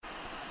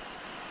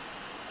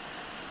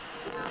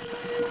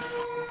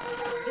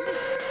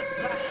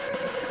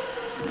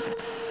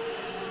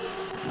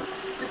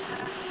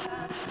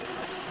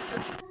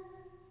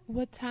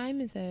What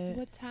time is it?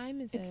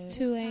 It's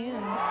 2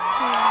 a.m.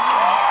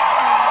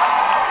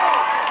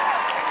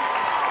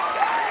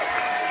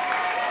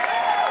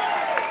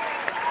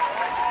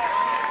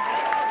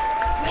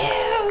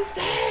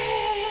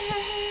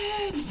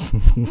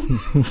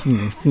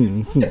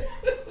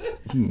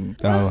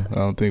 I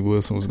don't think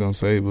Wilson was gonna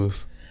save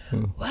us.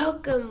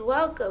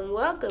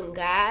 Welcome,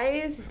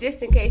 guys.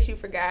 Just in case you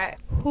forgot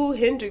who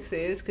Hendrix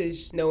is,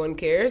 because no one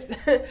cares.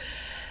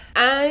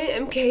 I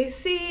am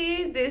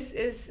Casey. This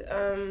is,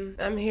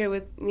 I'm here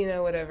with,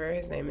 whatever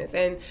his name is.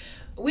 And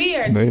we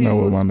are They know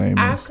what my name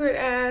is.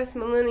 awkward-ass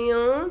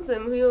millennials,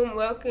 and we will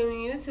welcome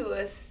you to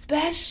a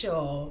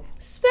special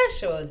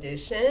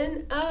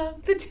edition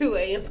of the 2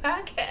 a.m.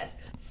 podcast.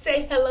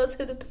 Say hello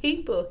to the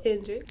people,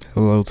 Hendrix.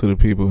 Hello to the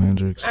people,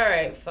 Hendrix. All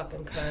right,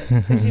 fucking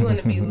cunt. Since you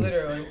want to be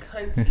literal and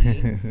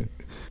cunty. You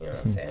know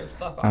what I'm saying?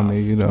 Fuck off. I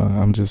mean,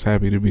 I'm just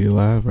happy to be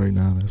alive right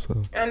now, that's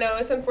all. I know,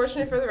 it's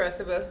unfortunate for the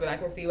rest of us, but I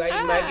can see why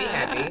you might be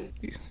happy.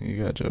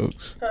 You got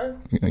jokes? Huh?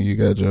 You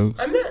got jokes?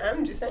 I'm not,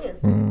 I'm just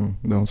saying.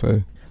 Don't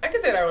say. I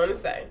can say what I want to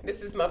say.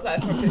 This is my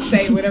platform to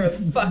say whatever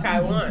the fuck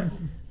I want,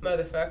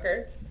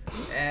 motherfucker.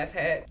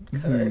 Asshat.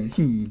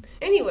 Cunt.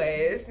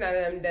 Anyways, now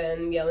that I'm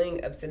done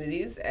yelling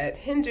obscenities at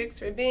Hendrix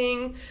for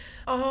being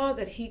all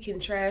that he can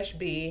trash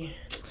be.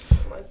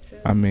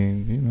 I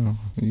mean,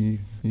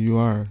 you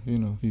are,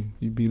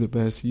 you be the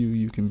best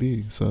you can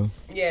be. So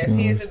yes,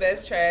 he is the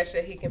best trash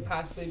that he can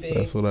possibly be.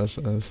 That's what I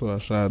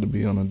strive to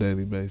be on a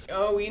daily basis.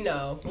 Oh, we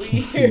know.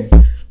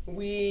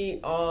 We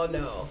all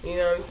know. You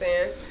know what I'm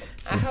saying?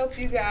 I hope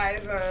you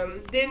guys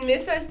didn't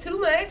miss us too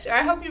much, or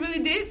I hope you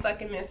really did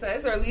fucking miss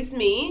us, or at least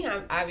me.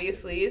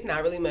 Obviously, it's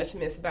not really much to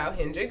miss about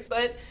Hendrix,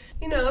 but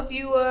if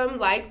you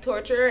like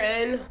torture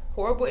and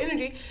horrible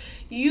energy,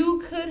 you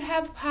could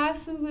have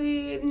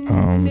possibly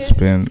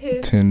spent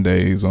 10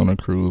 days on a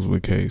cruise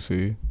with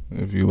Casey,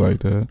 if you like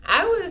that.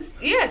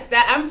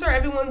 I'm sure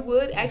everyone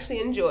would actually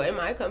enjoy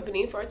my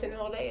company for 10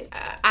 whole days.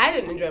 I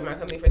didn't enjoy my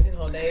company for 10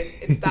 whole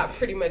days. It stopped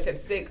pretty much at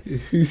 6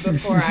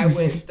 before I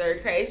went stir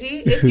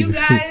crazy. If you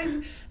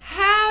guys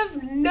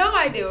have no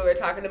idea what we're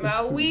talking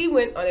about, we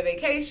went on a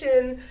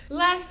vacation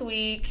last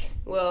week.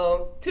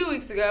 Well, 2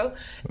 weeks ago.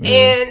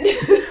 And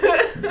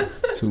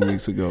 2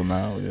 weeks ago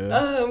now,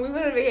 yeah. We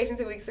went on vacation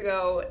 2 weeks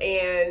ago,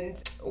 and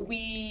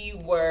we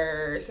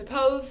were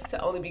supposed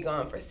to only be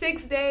gone for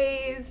 6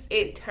 days.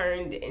 It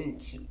turned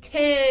into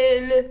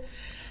 10.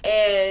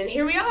 And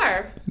here we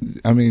are.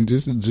 I mean,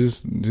 just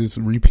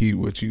repeat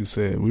what you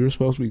said. We were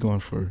supposed to be going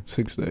for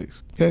 6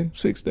 days. Okay,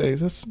 6 days.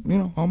 That's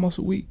almost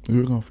a week. We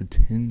were going for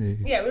 10 days.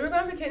 Yeah, we were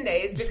going for 10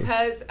 days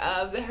because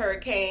of the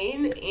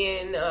hurricane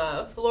in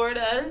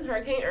Florida,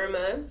 Hurricane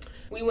Irma.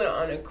 We went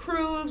on a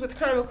cruise with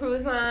Carnival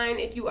Cruise Line.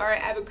 If you are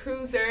an avid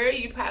cruiser,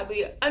 you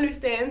probably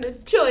understand the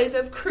joys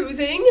of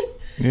cruising.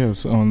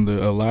 Yes, on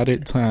the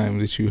allotted time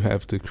that you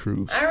have to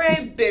cruise. All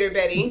right, Bitter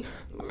Betty.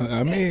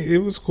 I mean, it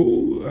was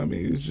cool. I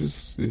mean,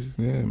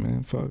 yeah,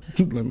 man, fuck.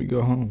 Let me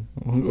go home.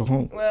 I want to go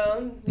home.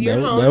 Well, you're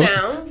home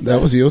now. That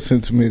was your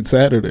sentiment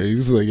Saturday.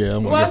 It's like, yeah,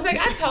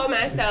 I told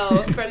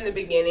myself from the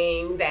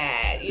beginning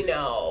that,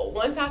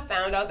 once I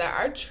found out that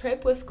our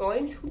trip was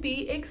going to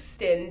be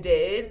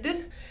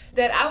extended,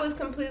 that I was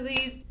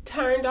completely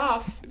turned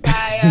off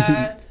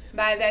by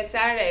that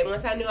Saturday.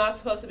 Once I knew I was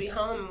supposed to be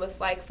home, it was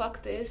like,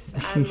 fuck this.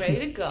 I'm ready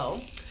to go.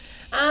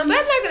 But I'm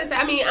not going to say,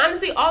 I mean,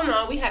 honestly, all in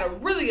all, we had a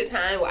really good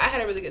time. Well, I had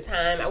a really good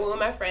time. I went with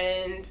my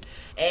friends,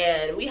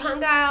 and we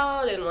hung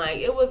out, and,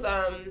 it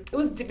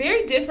was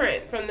very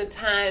different from the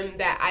time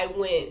that I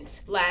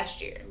went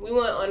last year. We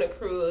went on a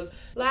cruise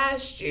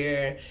last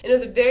year, and it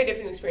was a very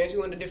different experience. We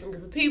went to a different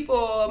group of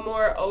people, a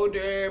more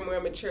older, more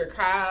mature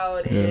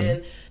crowd,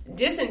 and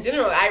just in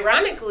general,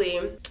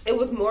 ironically, it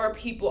was more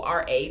people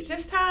our age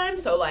this time,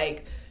 so,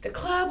 the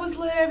club was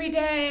lit every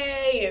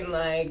day,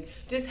 and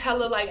just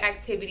hella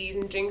activities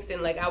and drinks,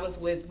 and I was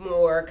with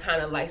more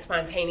kind of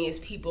spontaneous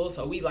people,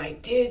 so we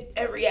did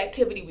every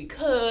activity we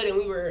could, and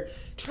we were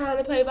trying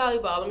to play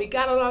volleyball, and we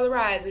got on all the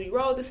rides, and we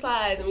rode the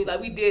slides,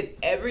 and we did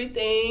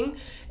everything,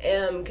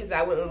 because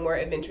I went with more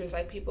adventurous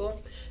people.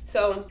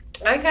 So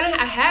I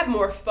had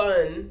more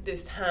fun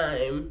this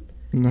time.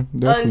 No,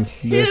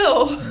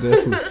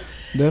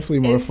 definitely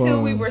more fun.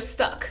 Until we were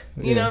stuck.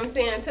 You know what I'm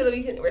saying? Until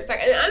we were stuck.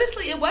 And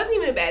honestly, it wasn't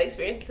even a bad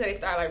experience until they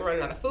started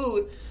running out of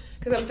food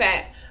because I'm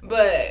fat.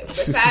 But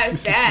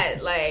besides that,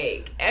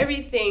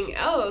 everything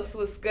else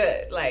was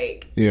good.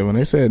 Yeah, when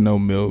they said no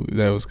milk,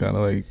 that was kind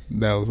of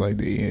that was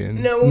the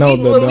end. No,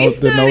 we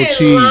stood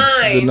in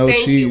line.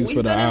 Thank you. We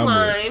stood in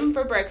omelet. line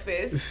for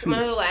breakfast. One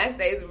of the last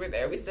days we were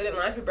there, we stood in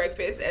line for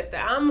breakfast at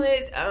the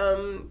omelet.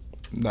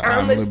 The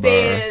omelet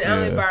stand,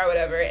 omelet bar,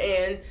 whatever.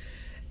 And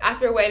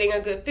after waiting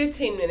a good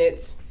 15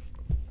 minutes,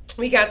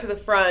 we got to the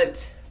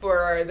front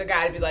for the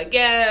guy to be like,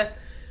 yeah,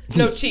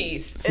 no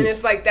cheese. And it's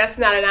that's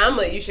not an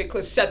omelet. You should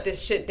shut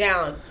this shit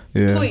down.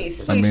 Yeah.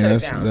 Please shut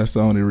it down. That's the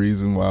only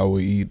reason why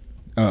we eat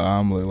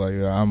Omelet, like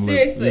an omelet.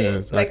 Seriously,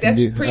 yes, like that's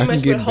pretty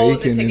much what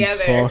holds it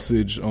together. And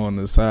sausage on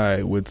the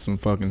side with some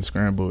fucking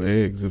scrambled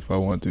eggs if I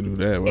want to do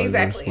that.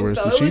 Exactly. Where's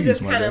so the it cheese, was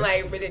just kind of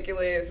like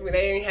ridiculous. Where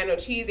they didn't have no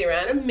cheese. They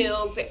ran out of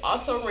milk. They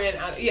also ran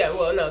out.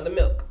 The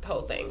milk, the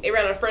whole thing. They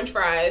ran out of French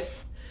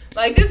fries,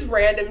 like just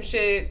random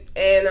shit.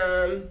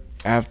 And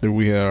after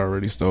we had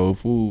already stole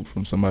food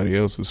from somebody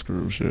else's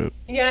cruise ship.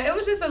 Yeah, it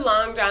was just a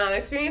long drawn out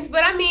experience.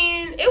 But I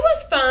mean, it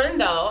was fun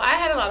though. I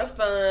had a lot of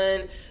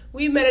fun.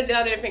 We met a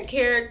lot of different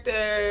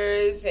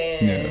characters,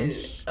 and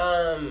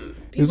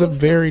it was a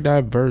very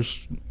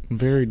diverse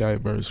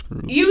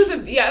cruise. It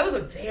was a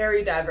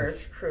very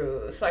diverse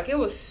cruise. Like it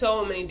was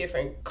so many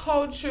different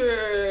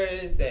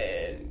cultures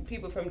and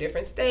people from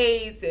different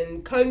states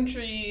and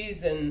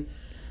countries. And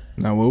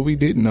now, what we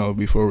didn't know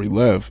before we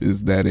left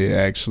is that it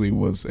actually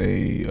was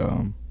a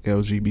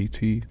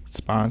LGBT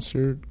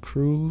sponsored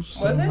cruise.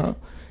 Somehow. Was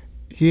it?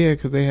 Yeah,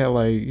 because they had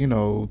like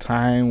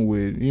time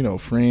with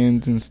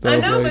friends and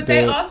stuff. I know, like but that.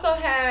 they also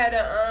had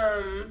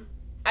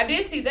I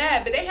did see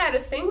that, but they had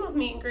a singles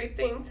meet and greet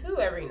thing too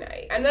every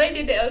night. I know they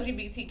did the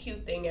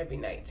LGBTQ thing every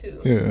night too.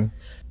 Yeah,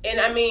 and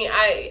I mean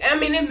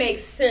it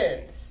makes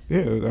sense.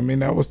 Yeah, I mean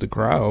that was the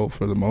crowd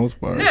for the most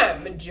part.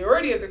 Not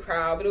majority of the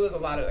crowd, but it was a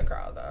lot of the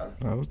crowd though.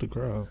 That was the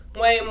crowd.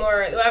 Way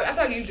more. I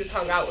thought you just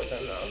hung out with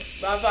them though.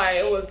 But I thought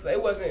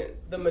it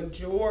wasn't the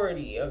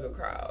majority of the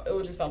crowd. It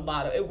was just a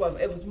lot of. It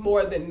was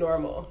more than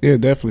normal. Yeah,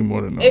 definitely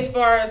more than normal. As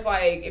far as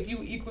like if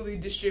you equally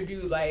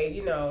distribute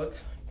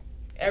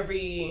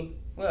every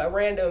a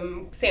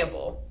random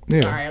sample.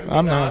 Yeah, sorry,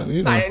 I'm not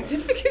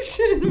scientific as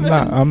shit.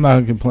 I'm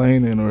not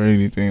complaining or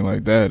anything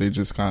like that. It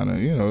just kind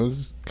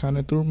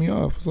of threw me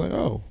off. It's like,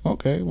 oh,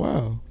 okay,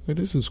 wow,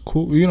 this is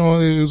cool.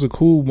 It was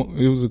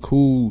a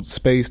cool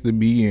space to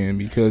be in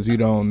because you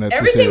don't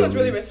necessarily. Everything was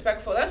really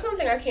respectful. That's one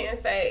thing I can't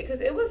say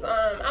because it was.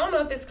 I don't know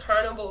if it's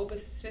Carnival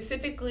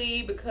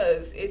specifically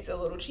because it's a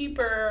little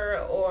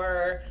cheaper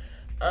or.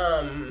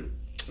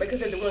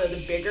 Because they're one of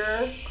the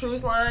bigger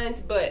cruise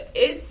lines, but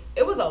it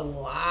was a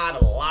lot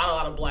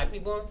of black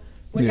people,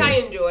 which I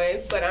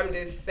enjoyed. But I'm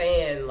just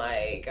saying,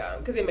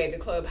 because it made the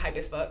club hype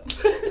as fuck.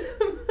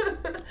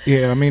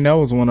 Yeah, I mean that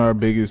was one of our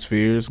biggest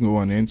fears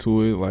going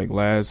into it. Like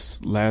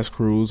last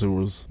cruise, it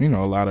was a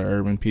lot of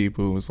urban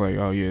people. It was like,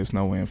 oh yeah, it's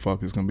no way in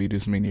fuck it's gonna be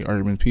this many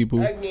urban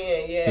people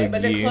again. Yeah,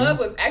 but the club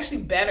was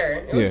actually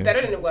better. It was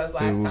better than it was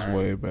last time. It was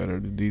way better.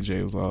 The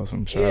DJ was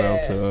awesome. Shout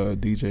out to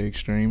DJ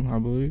Extreme, I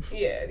believe.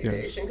 Yeah,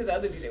 DJ Extreme, because the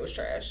other DJ was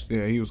trash.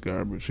 Yeah, he was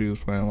garbage. He was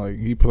playing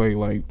he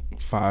played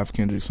 5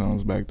 Kendrick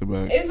songs back to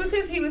back. It's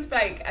because he was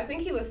I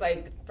think he was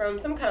from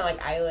some kind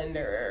of island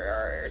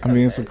or something. I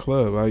mean, it's a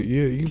club.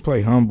 You can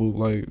play humble.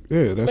 That's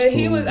but cool.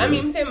 He was, I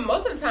mean, I'm saying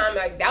most of the time,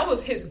 that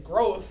was his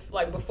growth.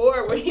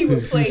 Before, when he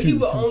would play, he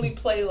would only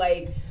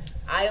play,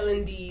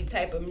 islandy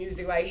type of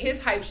music. His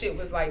hype shit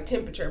was,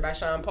 Temperature by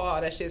Sean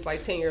Paul. That shit's,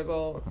 10 years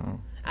old. Oh.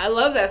 I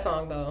love that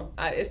song, though.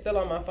 It's still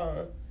on my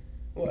phone.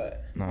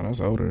 What? No,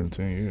 that's older than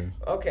 10 years.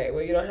 Okay,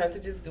 well, you don't have to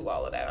just do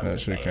all of that. That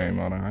shit came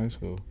out in high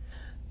school.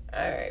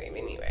 Alrighty,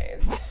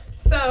 anyways.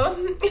 So,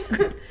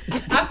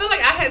 I feel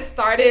like I had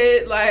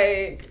started,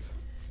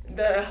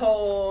 the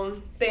whole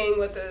thing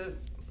with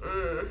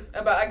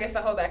about, I guess,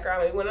 the whole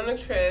background. We went on a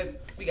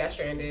trip. We got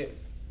stranded.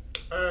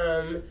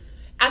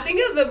 I think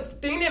the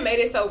thing that made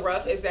it so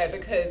rough is that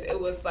because it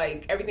was,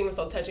 everything was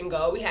so touch and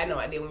go. We had no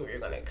idea when we were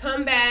going to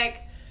come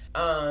back.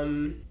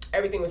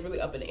 Everything was really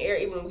up in the air.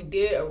 Even when we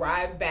did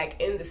arrive back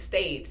in the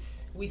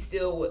States,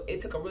 it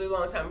took a really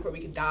long time before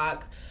we could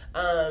dock.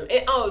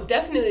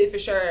 Definitely for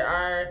sure,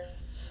 our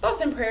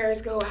thoughts and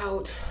prayers go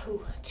out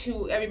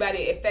to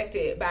everybody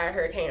affected by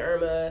Hurricane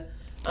Irma.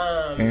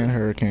 And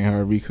Hurricane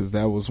Harvey, because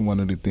that was one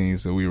of the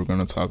things that we were going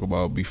to talk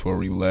about before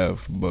we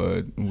left,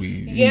 but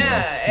we...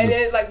 and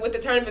then, with the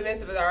turn of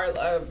events of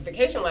our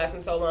vacation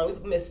lasting so long,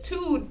 we missed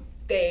 2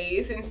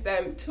 weeks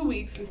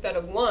instead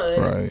of 1.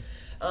 Right.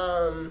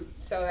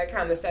 So that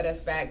kind of set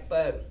us back,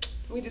 but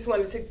we just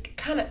wanted to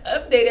kind of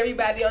update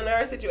everybody on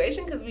our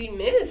situation because we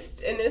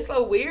missed, and it's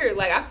so weird.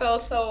 I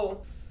felt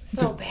so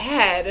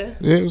bad.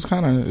 It was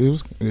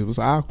it was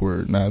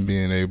awkward not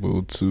being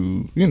able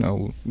to,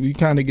 we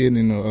kind of get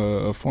in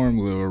a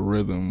formula or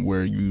rhythm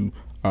where you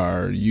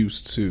are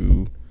used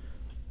to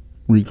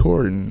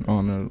recording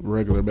on a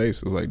regular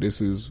basis.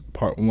 This is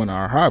one of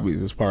our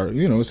hobbies. It's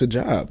it's a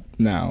job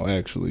now,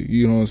 actually.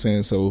 You know what I'm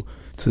saying? So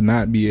to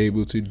not be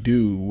able to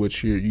do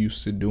what you're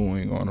used to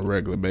doing on a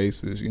regular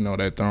basis,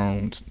 that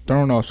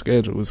thrown off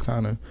schedule was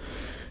kind of...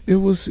 It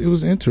was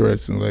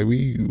interesting.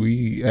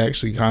 We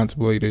actually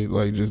contemplated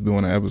just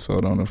doing an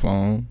episode on the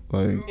phone.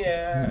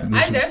 Yeah,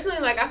 I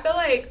definitely I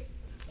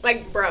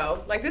feel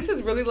bro, this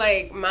is really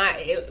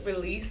my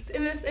release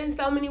in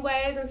so many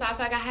ways, and so I feel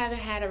like I haven't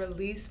had a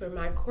release for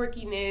my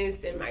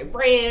quirkiness and my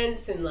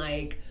rants and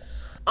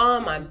all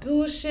my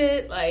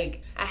bullshit. I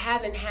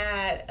haven't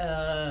had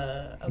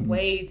a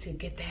way to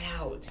get that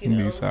out.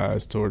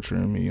 Besides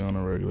torturing me on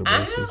a regular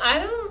basis,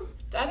 I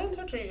don't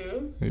torture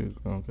you.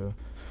 Okay.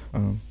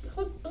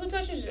 Who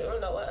touches you?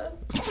 No what?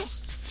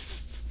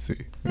 See,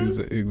 See, is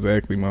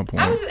exactly my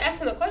point. I was just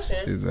asking a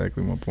question.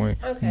 Exactly my point.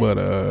 Okay. But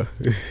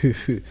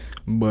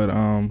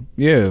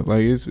yeah,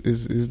 like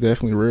it's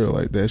definitely real.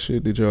 Like that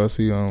shit that y'all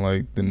see on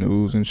like the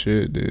news and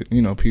shit that,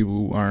 you know, people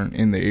who aren't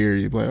in the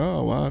area be like,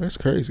 oh wow, that's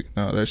crazy.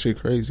 No, that shit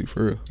crazy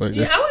for real. Like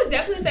yeah, I would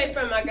definitely say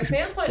from like a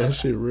standpoint that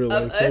shit real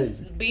of like us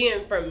crazy.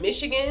 being from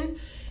Michigan,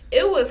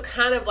 it was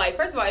kind of like,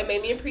 first of all, it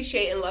made me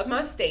appreciate and love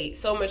my state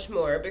so much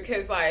more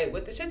because like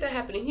with the shit that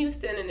happened in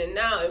Houston and then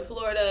now in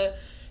Florida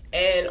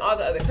and all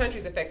the other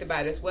countries affected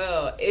by it as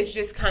well, it's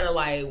just kind of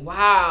like,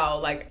 wow,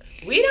 like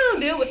we don't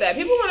deal with that.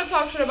 People want to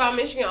talk shit about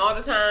Michigan all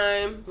the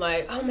time,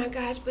 like, oh my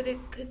gosh, but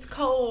it's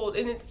cold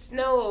and it's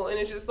snow, and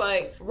it's just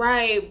like,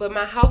 right, but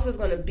my house is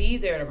going to be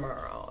there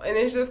tomorrow, and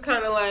it's just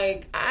kind of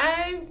like,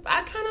 I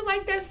kind of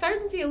like that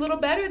certainty a little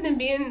better than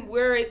being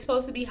where it's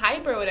supposed to be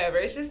hype or whatever.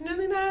 It's just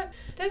really not,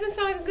 doesn't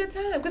sound like a good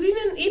time, because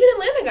even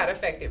Atlanta got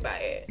affected by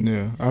it.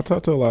 Yeah, I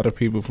talked to a lot of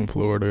people from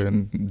Florida,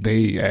 and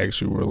they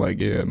actually were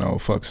like, yeah, no,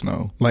 fuck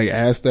snow. Like,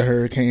 as the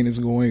hurricane is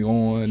going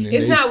on, and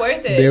it's not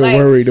worth it. They're like,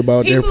 worried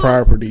about their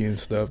property and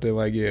stuff. They're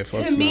like, yeah,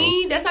 fuck snow. To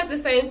me, that's like the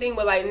same thing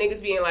with like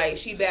niggas being like,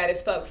 she bad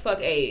as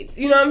fuck AIDS.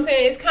 You know what I'm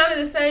saying? It's kind of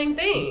the same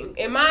thing,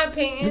 in my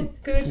opinion,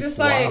 because it's just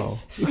like, wow.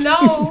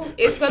 snow,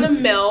 it's gonna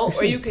melt,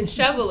 or you can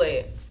shovel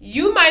it.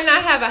 You might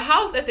not have a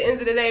house at the end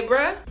of the day,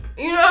 bruh.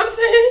 You know what I'm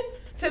saying?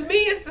 To me,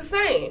 it's the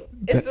same.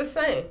 It's the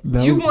same.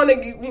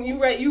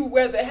 You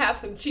rather have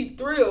some cheap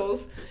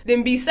thrills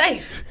than be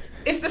safe.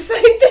 It's the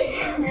same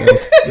thing.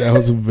 That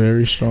was a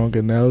very strong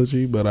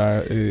analogy, but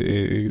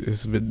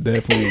it's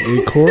definitely,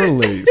 it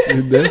correlates.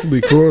 It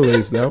definitely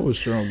correlates. That was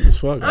strong as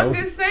fuck. I'm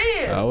just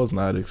saying. I was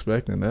not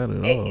expecting that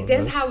at all.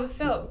 That's how it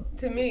felt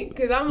to me,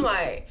 because I'm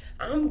like,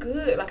 I'm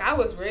good. Like, I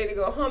was ready to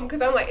go home,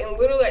 because I'm like, and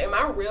literally in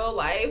my real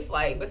life,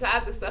 like,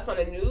 besides the stuff on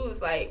the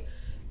news, like,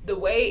 the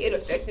way it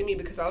affected me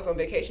because I was on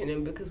vacation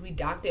and because we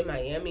docked in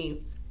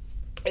Miami,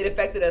 it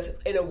affected us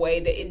in a way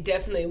that it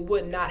definitely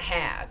would not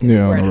have.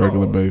 Yeah, on a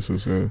regular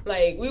basis, yeah.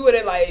 Like, we would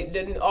have, like,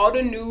 all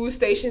the news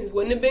stations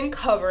wouldn't have been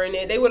covering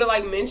it. They would have,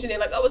 like, mentioned it,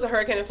 like, oh, it's a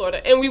hurricane in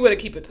Florida. And we would have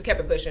kept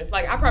it pushing.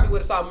 Like, I probably would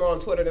have saw more on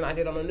Twitter than I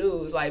did on the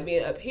news. Like,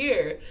 being up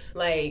here,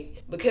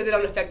 like, because it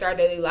don't affect our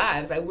daily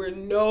lives. Like, we're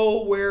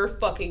nowhere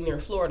fucking near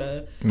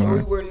Florida. Mm-hmm.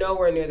 And we're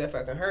nowhere near the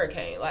fucking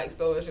hurricane. Like,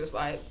 so it's just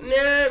like,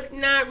 nah,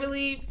 not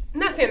really. I'm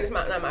not saying it's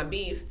not my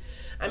beef.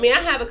 I mean, I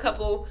have a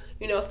couple,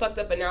 you know, fucked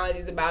up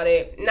analogies about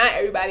it. Not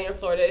everybody in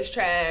Florida is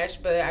trash,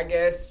 but I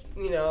guess,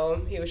 you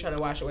know, he was trying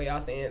to wash away y'all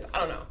sins. I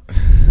don't know.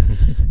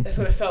 That's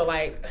what it felt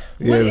like.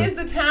 Yeah. What is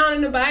the town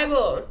in the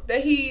Bible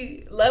that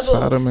he leveled?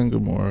 Sodom and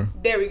Gomorrah.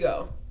 There we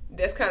go.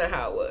 That's kind of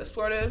how it was.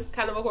 Florida,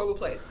 kind of a horrible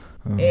place.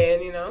 And,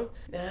 you know,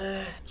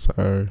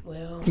 sorry.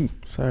 Well.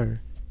 Sorry.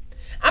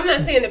 I'm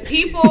not saying the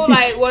people,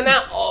 like, well,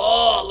 not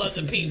all of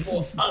the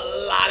people,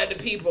 a lot of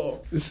the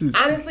people.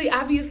 Honestly,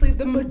 obviously,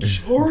 the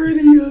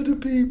majority of the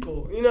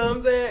people. You know what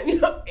I'm saying?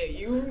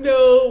 You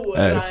know what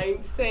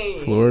I'm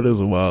saying.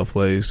 Florida's a wild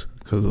place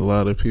because a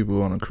lot of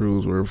people on a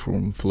cruise were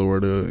from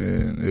Florida,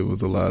 and it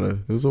was a lot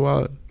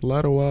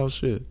of wild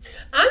shit.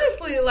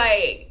 Honestly,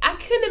 like, I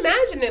couldn't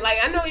imagine it. Like,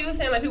 I know you were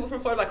saying, like, people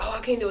from Florida, like, oh, I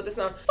can't deal with this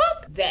now.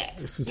 Fuck that.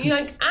 You know,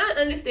 like, I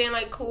understand,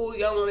 like, cool,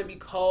 y'all want to be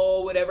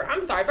cold, whatever.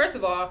 I'm sorry. First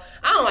of all,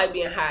 I don't like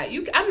being hot.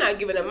 I'm not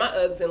giving up my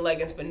Uggs and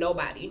leggings for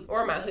nobody,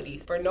 or my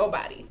hoodies for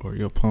nobody. Or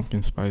your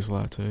pumpkin spice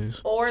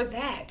lattes. Or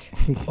that.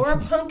 Or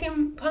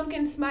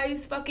pumpkin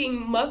spice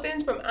fucking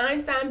muffins from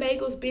Einstein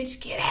Bagels.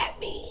 Bitch, get at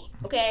me.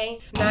 Okay?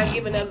 Not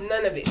giving up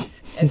none of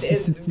it at the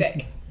end of the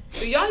day.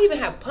 Do y'all even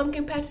have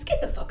pumpkin patches?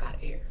 Get the fuck out of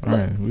here. All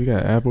right, we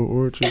got apple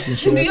orchards and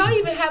shit. Do y'all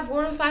even have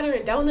warm cider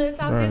and donuts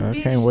out this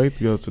bitch? I can't wait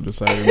to go to the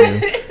cider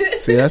mill.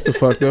 See, that's the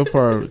fucked up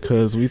part,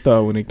 because we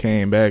thought when it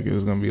came back it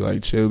was gonna be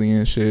like chilly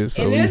and shit.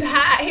 So and it's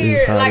hot here.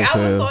 It's hot, like,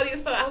 I was salty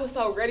as fuck. I was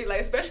so ready. Like,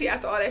 especially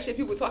after all that shit,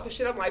 people talking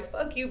shit. I'm like,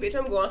 fuck you, bitch.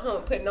 I'm going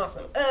home putting on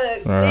some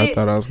Uggs, right, I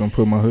thought I was gonna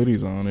put my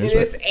hoodies on. It's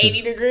like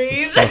 80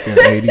 degrees. It's fucking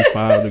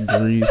 85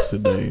 degrees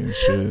today and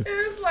shit.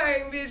 It's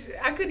like, bitch,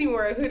 I couldn't even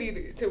wear a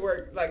hoodie to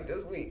work like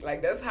this week.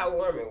 Like, that's how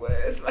warm it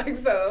was. Like,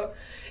 so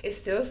it's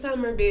still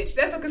summer, bitch.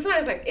 That's because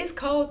somebody's like, it's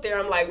cold there.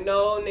 I'm like,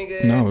 no,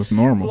 nigga. No, it's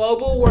normal.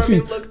 Global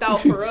warming looked out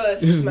for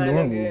us. It's my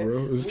normal, nigga.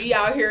 Bro. We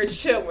out here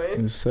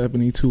chilling. It's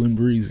 72 and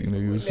breezy,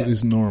 nigga.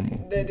 It's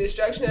normal. The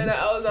destruction of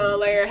the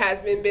ozone layer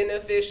has been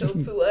beneficial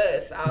to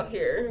us out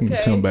here.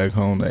 Okay? Come back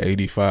home to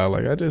 85.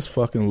 Like, I just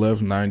fucking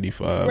left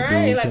 95.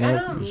 Right? Dude. Like, I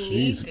don't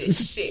need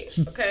this shit.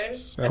 Okay?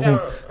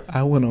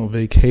 I went on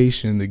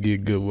vacation to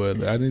get good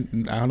weather. I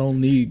don't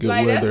need good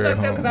weather that's at fucked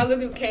home. up, because I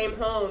literally came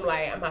home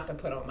like, I'm about to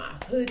put on my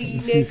hoodie,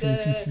 nigga.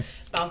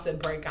 About to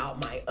break out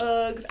my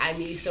Uggs. I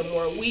need some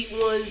more wheat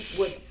ones.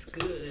 What's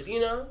good, you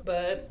know?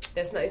 But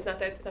it's not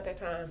that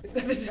time. It's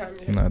not the time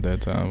yet. Not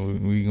that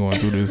time. We going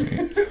through this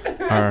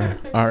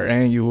our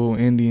annual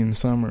Indian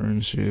summer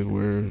and shit,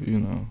 where, you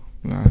know,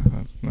 I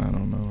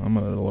don't know. I'm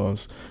at a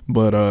loss.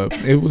 But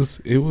it was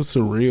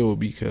surreal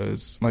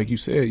because, like you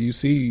said, you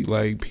see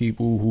like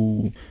people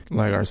who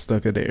like are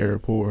stuck at the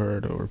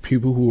airport or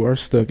people who are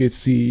stuck at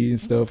sea and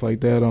stuff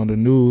like that on the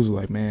news.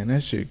 Like, man,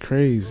 that shit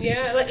crazy.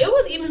 Yeah, like it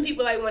was even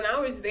people like when I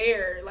was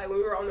there, like when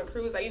we were on the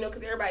cruise, like, you know,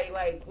 because everybody,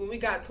 like when we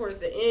got towards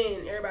the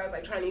end, everybody was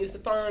like trying to use the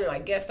phone and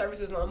like guest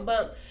services on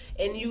bump,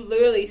 and you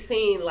literally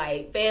seen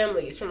like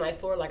families from like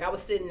Florida. Like I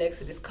was sitting next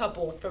to this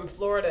couple from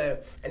Florida,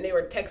 and they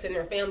were texting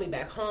their family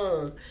back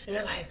home, and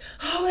they're like,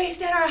 "Oh, they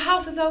said our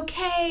house is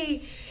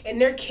okay," and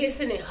they're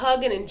kissing and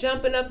hugging and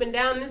jumping up and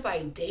down. And it's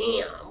like,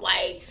 damn,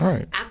 like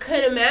right. I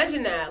couldn't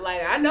imagine that.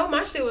 Like I know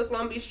my shit was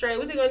gonna be straight.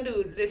 What they gonna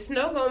do? The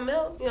snow gonna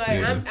melt? You know,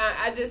 like Yeah.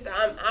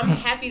 I'm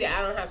happy that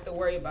I don't have to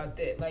worry about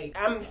that. Like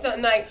I'm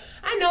something like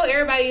I know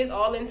everybody is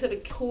all into the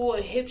cool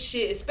and hip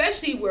shit,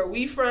 especially where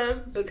we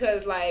from,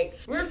 because like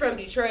we're from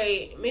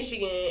Detroit,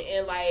 Michigan,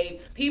 and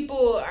like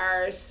people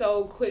are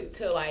so quick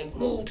to like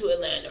move to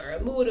Atlanta or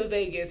move to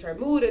Vegas or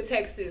move to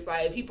Texas.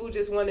 Like people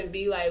just want to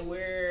be like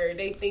where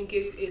they think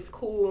it's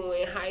cool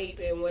and hype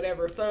and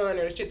whatever fun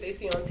or the shit they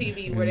see on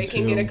TV where they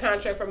can get a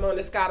contract from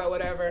Mona Scott or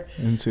whatever.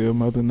 Until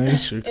Mother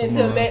Nature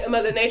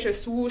Mother Nature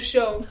swoosh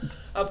your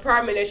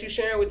apartment that you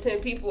sharing with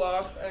 10 people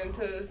off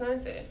into the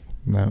sunset.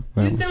 No,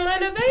 you still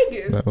in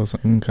Vegas. That was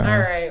unkind. All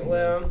right,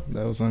 well.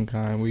 That was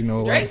unkind. We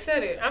know Drake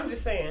said it. I'm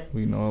just saying.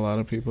 We know a lot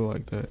of people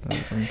like that. That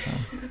was unkind.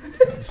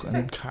 That was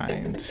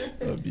unkind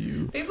of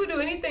you. People do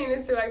anything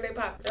to feel like they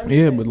pop.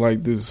 Yeah, but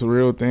like the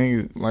surreal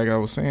thing, like I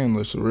was saying,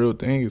 the surreal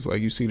thing is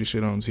like you see the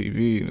shit on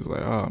TV and it's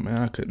like, oh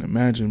man, I couldn't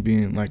imagine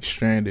being like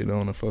stranded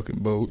on a fucking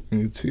boat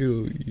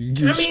until you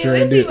get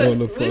stranded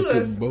on a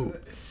fucking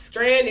boat.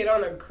 Stranded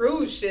on a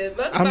cruise ship.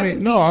 I'm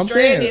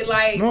saying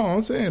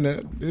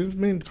that there's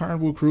been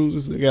Carnival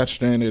cruises that got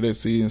stranded at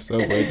sea and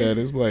stuff like that.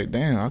 It's like,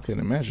 damn, I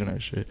couldn't imagine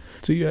that shit.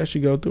 Till you actually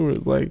go through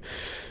it, like,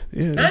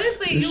 yeah.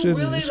 Honestly, you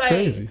really like.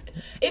 Crazy.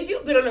 If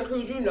you've been on a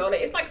cruise, you know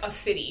that it's like a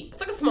city. It's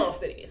like a small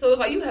city, so it's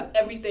like you have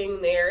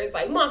everything there. It's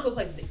like multiple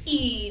places to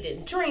eat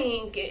and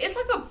drink, and it's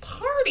like a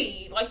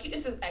party. Like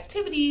it's just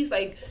activities,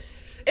 like.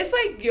 It's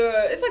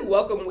like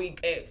welcome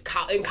week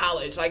in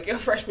college, like your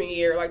freshman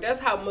year. Like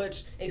that's how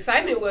much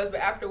excitement was. But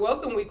after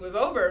welcome week was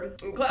over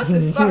and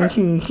classes start,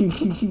 and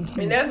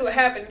that's what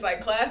happened. It's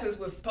like classes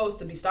was supposed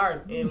to be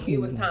starting, and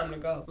it was time to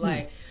go.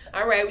 Like,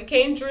 all right, we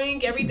can't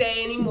drink every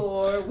day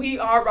anymore.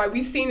 We've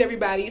seen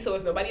everybody, so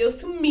it's nobody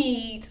else to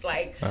meet.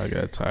 Like, I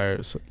got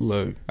tired.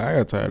 Look, I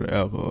got tired of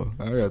alcohol.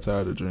 I got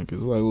tired of drinking.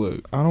 It's like,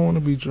 look, I don't want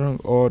to be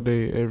drunk all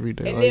day, every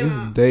day. Like, this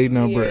is day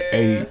number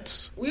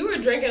 8. We were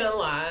drinking a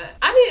lot.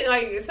 I didn't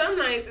like. Some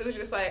nights it was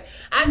just like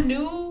I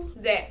knew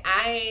that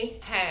I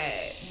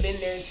had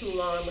been there too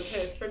long,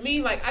 because for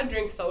me, like I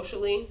drink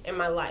socially in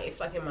my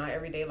life, like in my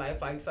everyday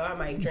life, like so I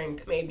might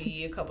drink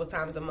maybe a couple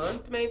times a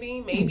month,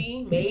 maybe.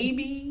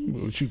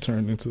 But you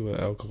turned into an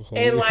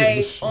alcoholic. And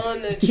like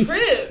on the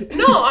trip,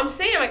 no, I'm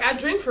saying like I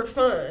drink for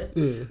fun,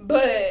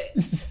 but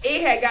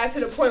it had got to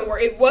the point where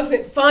it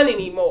wasn't fun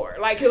anymore.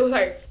 Like it was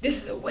like,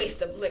 this is a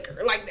waste of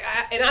liquor. Like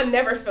I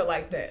never felt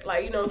like that.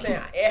 Like, you know what I'm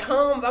saying? At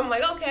home, I'm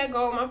like, okay, I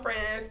go with my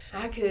friends.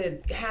 I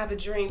could have a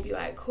drink, be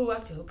like, cool, I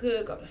feel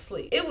good, go to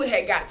sleep. It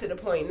had got to the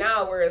point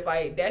now where it's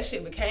like that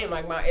shit became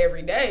like my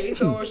everyday.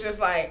 So it was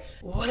just like,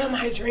 what am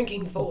I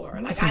drinking for?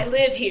 Like I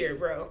live here,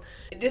 bro.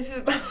 This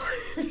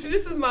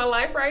is my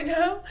life right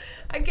now.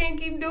 I can't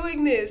keep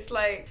doing this.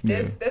 Like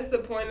that's the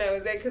point I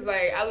was at, because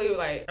like I literally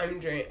like I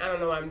don't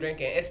know why I'm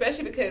drinking,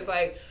 especially because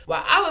like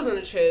while I was on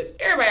the trip,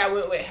 everybody I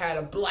went with had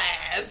a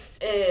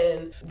blast,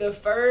 and the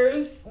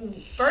first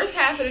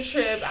half of the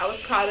trip I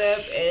was caught up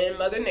in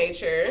Mother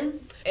Nature.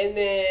 And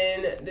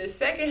then the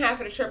second half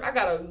of the trip, I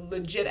got a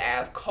legit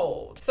ass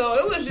cold. So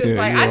it was just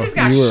like, I just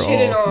got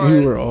shitted on.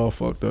 You were all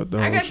fucked up.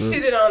 I got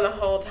shitted on the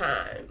whole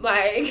time.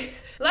 Like,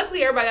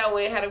 luckily everybody I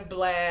went had a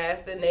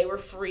blast, and they were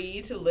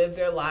free to live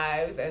their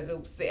lives as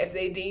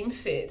they deemed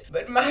fit.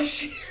 But my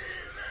shit...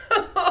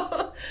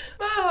 my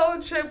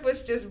whole trip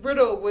was just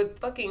riddled with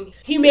fucking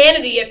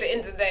humanity at the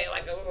end of the day.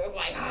 Like, it was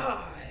like,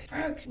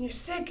 fuck, you're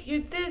sick,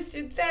 you're this,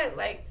 you're that.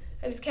 Like,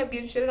 I just kept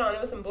getting shitted on. It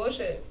was some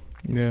bullshit.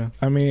 Yeah,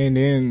 I mean, and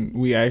then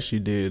we actually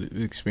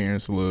did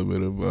experience a little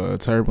bit of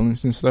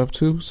turbulence and stuff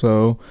too.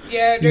 So,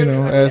 yeah, you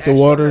know, as the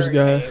waters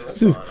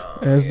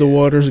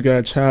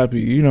got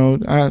choppy, you know,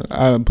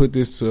 I put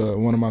this to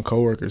one of my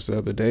coworkers the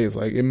other day. It's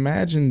like,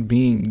 imagine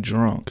being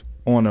drunk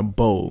on a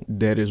boat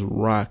that is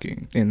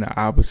rocking in the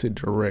opposite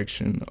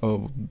direction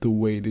of the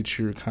way that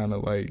you're kind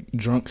of like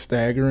drunk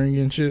staggering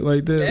and shit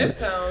like that. That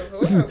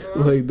sounds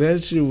horrible. Like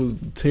that shit was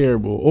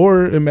terrible.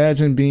 Or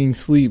imagine being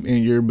asleep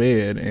in your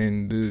bed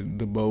and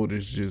the boat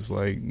is just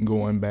like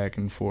going back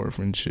and forth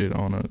and shit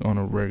on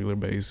a regular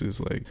basis.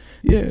 Like,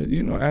 yeah,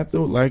 you know, after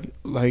like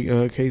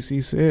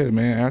KC said,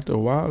 man, after a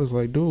while it's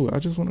like, dude, I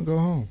just want to go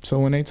home. So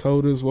when they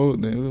told us, well,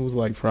 it was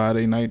like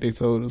Friday night, they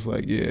told us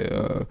like,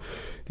 yeah,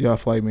 y'all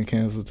flight been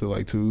canceled to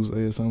like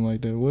Tuesday or something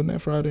like that. Wasn't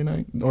that Friday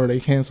night? Or they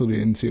canceled it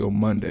until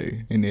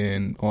Monday, and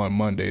then on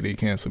Monday they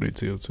canceled it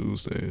till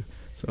Tuesday.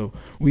 So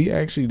we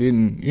actually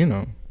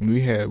didn't,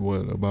 we had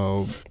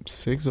about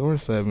 6 or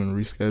 7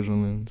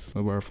 reschedulings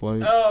of our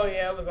flight. Oh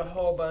yeah, it was a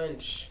whole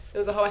bunch. It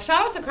was a whole.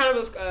 Shout out to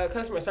Carnival's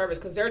customer service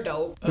because they're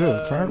dope.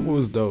 Yeah, Carnival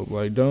is dope.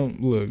 Like,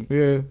 don't look.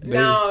 Yeah.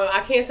 Now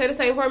I can't say the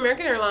same for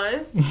American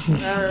Airlines,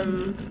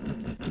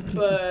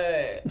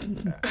 but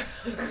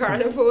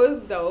Carnival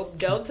is dope.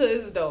 Delta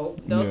is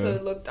dope. Delta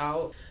looked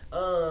out.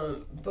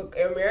 But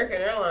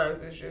American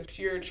Airlines is just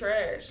pure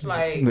trash.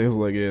 Like, they was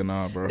like, yeah,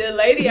 nah, bro. The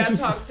lady I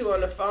talked to on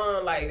the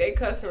phone, like, they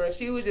customer,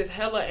 she was just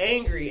hella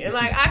angry. And,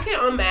 like, I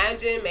can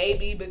imagine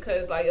maybe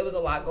because, like, it was a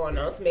lot going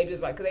on. So maybe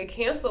it's like, because they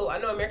cancel, I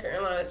know American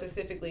Airlines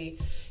specifically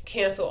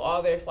cancel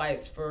all their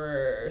flights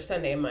for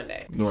Sunday and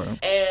Monday.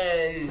 Right.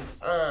 And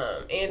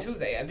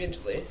Tuesday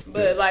eventually.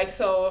 But, like,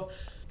 so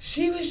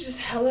she was just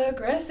hella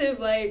aggressive.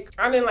 Like,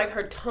 I didn't like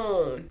her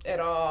tone at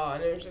all.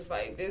 And it was just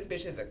like, this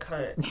bitch is a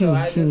cunt. So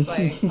I just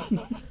like,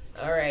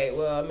 all right,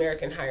 well,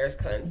 American hires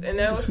cunts. And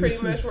that was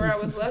pretty much where I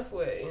was left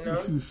with,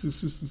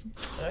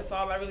 That's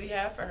all I really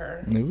had for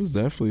her. It was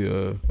definitely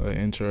a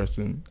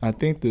interesting. I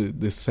think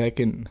the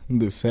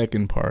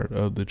second part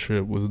of the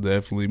trip was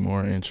definitely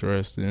more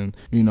interesting.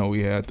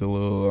 We had the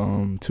little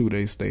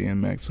 2-day stay in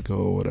Mexico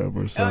or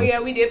whatever. So. Oh, yeah,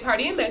 we did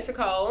party in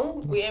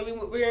Mexico. We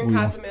were in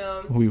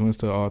Cozumel. We went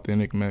to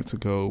Authentic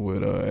Mexico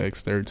with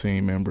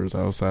X13 members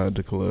outside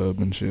the club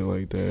and shit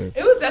like that.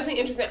 It was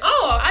definitely interesting.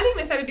 Oh, I didn't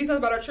even say the details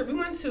about our trip.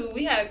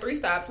 We had 3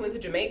 stops. We went to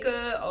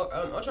Jamaica,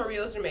 Ocho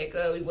Rios,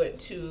 Jamaica. We went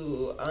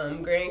to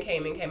Grand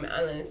Cayman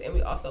Islands, and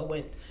we also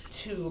went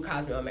to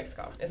Cozumel,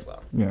 Mexico as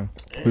well. Yeah.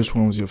 Which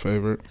one was your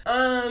favorite?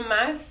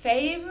 My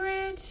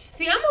favorite.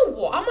 See,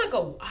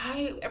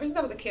 ever since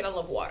I was a kid, I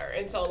love water,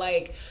 and so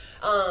like.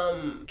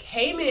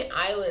 Cayman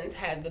Islands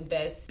had the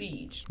best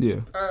beach.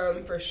 Yeah.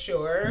 For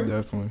sure.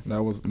 Definitely.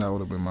 That would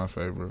have been my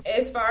favorite.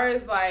 As far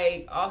as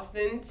like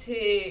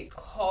authentic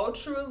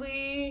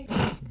culturally,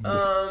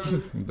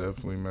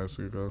 Definitely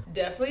Mexico.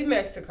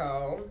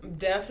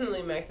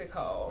 Definitely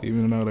Mexico.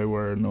 Even though they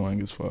were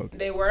annoying as fuck.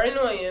 They were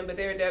annoying, but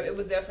it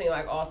was definitely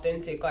like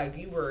authentic, like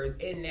you were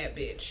in that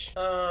bitch.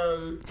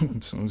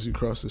 As soon as you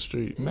cross the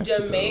street.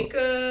 Mexico.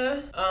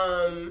 Jamaica,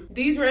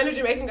 these random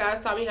Jamaican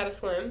guys taught me how to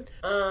swim.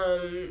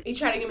 He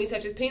tried to get me to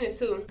touch his penis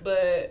too,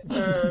 but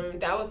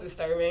that was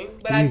disturbing.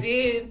 But I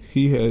did.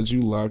 He had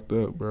you locked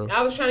up, bro.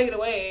 I was trying to get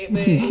away,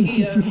 but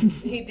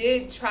he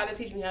did try to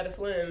teach me how to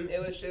swim. It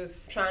was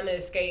just trying to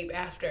escape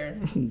after.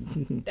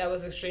 That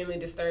was extremely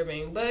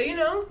disturbing. But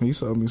he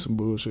sold me some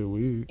bullshit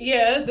weed.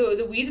 Yeah,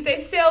 the weed that they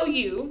sell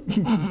you.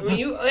 When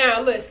you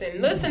now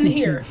listen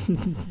here.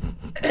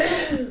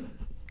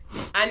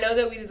 I know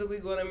that weed is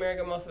illegal in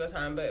America most of the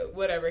time, but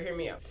whatever, hear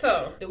me out.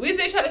 So, the weed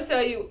they try to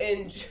sell you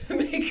in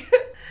Jamaica,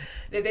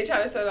 that they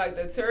try to sell, like,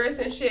 the tourists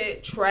and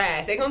shit,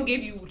 trash. They gonna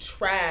give you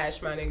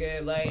trash, my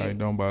nigga. Like,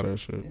 don't buy that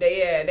shit.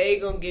 They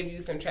gonna give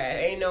you some trash.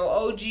 Ain't no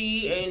OG,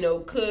 ain't no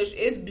Kush.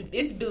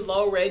 It's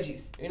below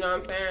Reggie's. You know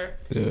what I'm saying?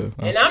 Yeah.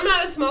 And I'm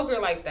not a smoker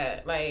like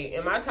that. Like,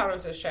 and my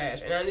tolerance is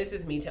trash. And this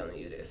is me telling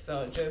you this.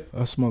 So, just...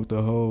 I smoked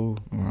the whole...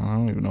 I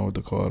don't even know what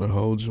to call it. A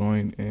whole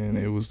joint, and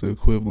it was the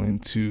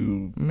equivalent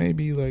to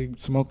maybe, like,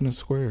 smoking a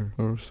square.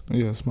 Or,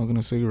 smoking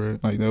a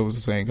cigarette. Like, that was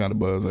the same kind of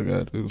buzz I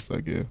got. It was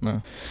like,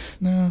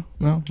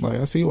 no.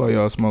 Like, I see why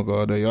y'all smoke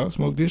all day. Y'all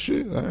smoke this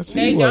shit? I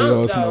see why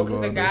y'all smoke all day.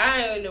 Because the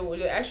guy,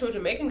 the actual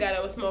Jamaican guy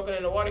that was smoking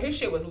in the water, his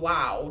shit was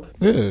loud.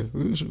 Yeah.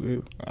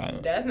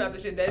 That's not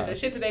the shit. That's the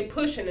shit that they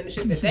pushing, and the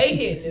shit that they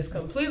hitting is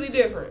completely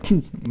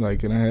different.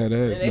 Like, can I have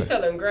that? And they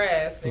selling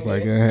grass. It's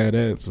like, I had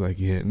that. It's like,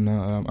 I'm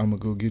going to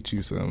go get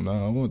you some.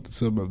 No, I want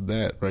some of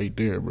that right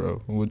there,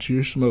 bro. What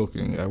you're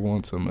smoking, I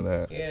want some of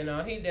that. Yeah,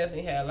 no, he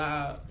definitely had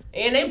loud.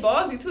 And they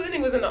ballsy too. That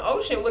nigga was in the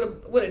ocean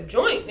with a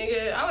joint,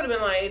 nigga. I would have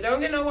been like, don't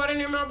get no water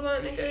near my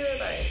blunt, nigga.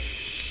 Like,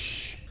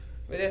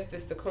 but that's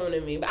just the coon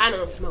in me. But I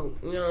don't smoke.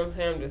 You know what I'm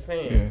saying? I'm just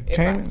saying.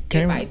 Yeah.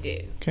 If I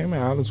did.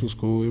 Cayman Islands was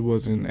cool. It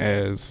wasn't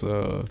as.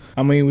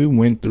 We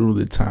went through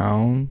the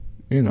town.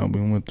 We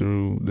went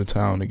through the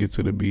town to get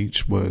to the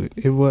beach, but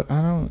it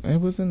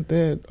wasn't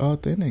that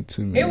authentic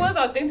to me. It was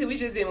authentic. We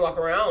just didn't walk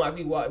around like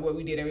what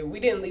we did. We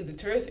didn't leave the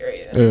tourist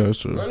area. Yeah, that's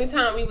true. The only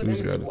time we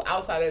was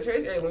outside of the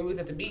tourist area when we was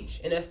at the beach,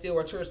 and that's still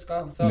where tourists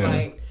go. So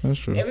that's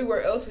true.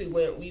 Everywhere else we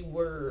went,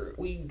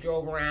 we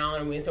drove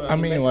around and we went to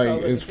Mexico,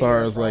 as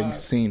far as like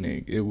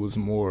scenic, it was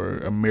more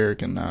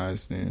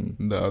Americanized than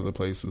the other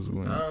places we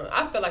went.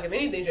 I feel like if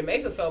anything,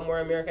 Jamaica felt more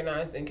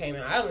Americanized than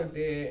Cayman Islands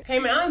did.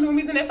 Cayman Islands, when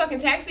we was in that fucking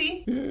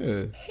taxi. Yeah.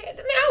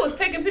 I was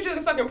taking pictures of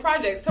the fucking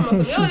projects. Talking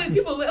about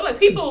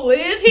people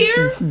live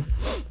here.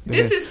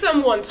 This is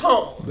someone's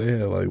home. They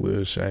had like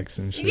little shacks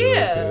and shit.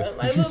 Yeah,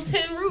 like little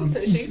tin roofs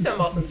and shit. You talking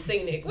about some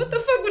scenic? What the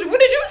fuck? What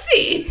did you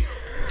see?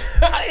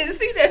 I didn't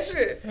see that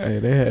shit. Hey,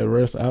 they had I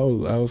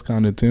was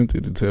kind of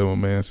tempted to tell my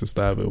man to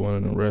stop at one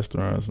of the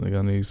restaurants. Like,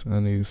 I need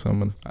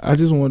some of. I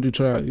just wanted to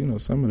try,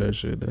 some of that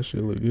shit. That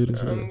shit look good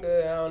as hell. I'm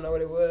good. I don't know what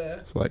it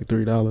was. It's like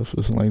 $3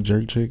 for some like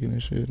jerk chicken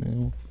and shit.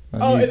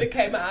 In the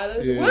Cayman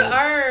Islands.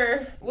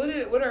 Yeah.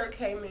 What are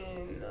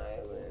Cayman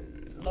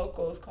Islands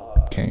locals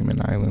called?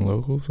 Cayman Island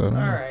locals. I don't know.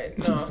 All right,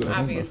 no,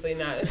 obviously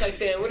not. It's like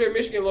saying what are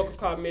Michigan locals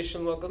called?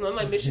 Mission locals. No, I'm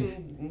like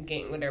Michigan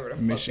gang, whatever the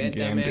fuck that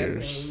dumbass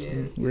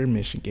name is. We're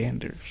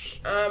Michiganders.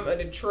 I'm a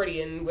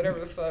Detroitian, whatever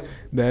the fuck.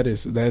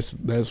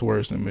 That's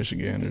worse than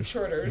Michiganders.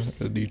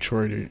 Detroiters. A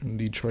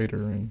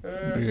Detroiter, and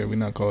yeah, we're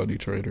not called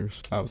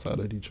Detroiters outside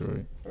of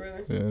Detroit.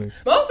 Really? Yeah.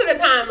 Most of the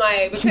time,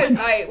 like, because,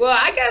 like, well,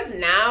 I guess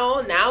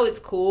now it's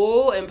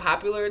cool and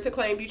popular to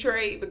claim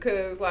Detroit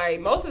because, like,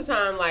 most of the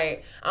time,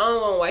 like, I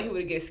don't want white people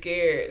to get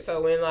scared.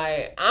 So when,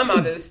 like, I'm out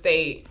of the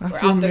state or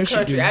out the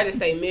country, I just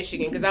say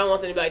Michigan because I don't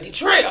want them to be like,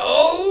 Detroit,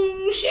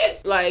 oh,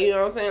 shit. Like, you know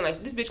what I'm saying?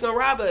 Like, this bitch gonna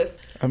rob us.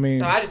 I mean,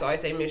 so I just always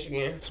say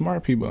Michigan.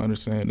 Smart people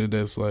understand that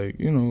that's like,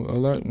 you know, a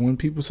lot. When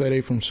people say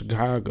they from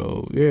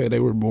Chicago, yeah, they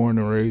were born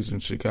and raised in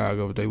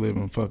Chicago, but they live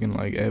in fucking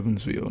like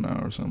Evansville now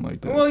or something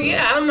like that. Well, so.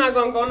 yeah, I'm not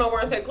gonna go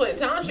nowhere and say Clinton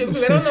Township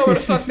because they don't know where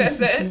the fuck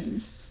that's at.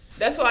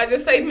 That's why I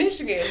just say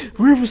Michigan.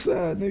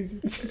 Riverside,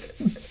 nigga.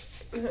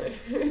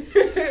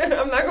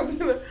 I'm not gonna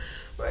be like,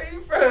 where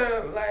you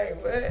from?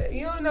 Like, what?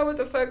 You don't know what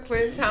the fuck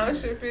Clinton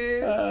Township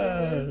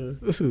is?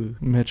 This is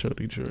Metro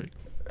Detroit.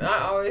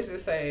 I always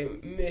just say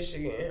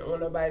Michigan. I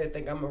want nobody to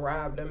think I'm gonna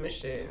rob them and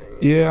shit.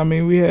 Yeah, I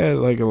mean, we had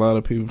like a lot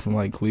of people from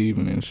like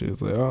Cleveland and shit.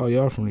 It's like, oh,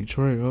 y'all from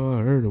Detroit? Oh,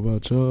 I heard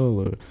about y'all.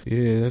 Or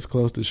yeah, that's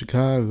close to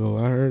Chicago.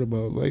 I heard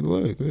about. Like,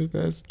 look,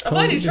 that's. I feel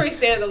like Detroit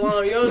stands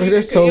alone. You don't like,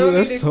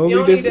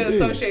 need to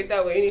associate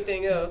that with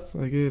anything else. It's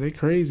like, yeah, they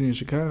crazy in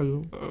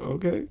Chicago.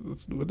 Okay,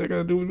 what they got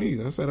to do with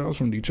me? I said I was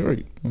from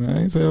Detroit. I mean,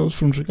 I ain't say I was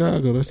from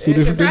Chicago. That's two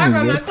different Chicago, things.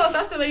 I'm not close.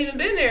 I still ain't even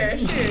been there.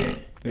 Shit.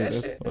 Yeah,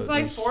 it's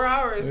like 4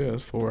 hours. Yeah,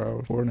 it's 4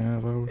 hours,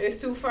 4.5 hours. It's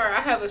too far.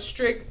 I have a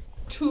strict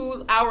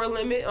 2-hour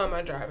limit on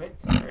my driving.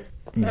 Sorry.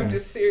 Yeah. I'm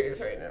just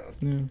serious right now.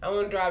 Yeah. I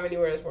won't drive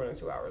anywhere that's more than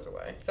 2 hours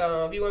away.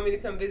 So if you want me to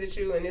come visit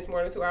you and it's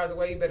more than 2 hours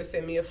away, you better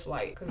send me a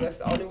flight because that's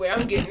the only way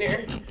I'm getting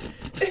there.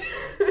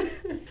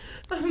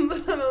 I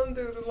don't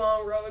do the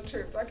long road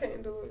trips. I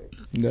can't do it.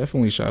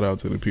 Definitely shout out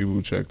to the people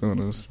who checked on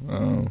us.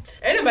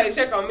 Ain't nobody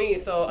check on me,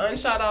 so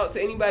unshout out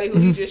to anybody who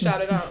you just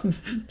shouted out.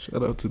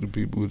 Shout out to the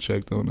people who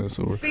checked on us.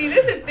 See,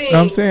 this is the thing.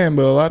 I'm saying,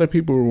 but a lot of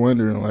people were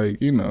wondering,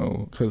 like, you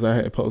know, because I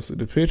had posted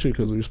the picture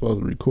because we were supposed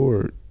to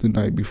record the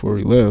night before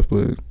we left,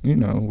 but, you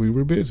know, we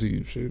were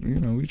busy. Shit, you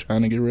know, we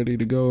trying to get ready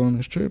to go on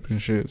this trip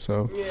and shit,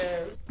 so.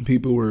 Yeah.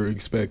 People were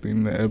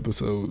expecting the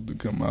episode to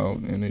come out,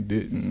 and it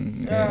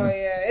didn't. Oh,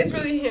 yeah. It's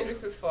really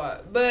Hendrix's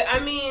fault. But, I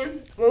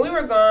mean, when we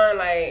were gone,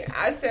 like,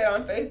 I said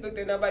on Facebook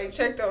that nobody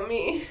checked on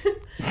me.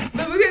 But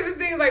because the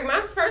thing is, like,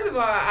 first of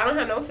all, I don't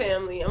have no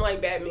family. I'm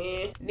like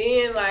Batman.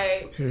 Then,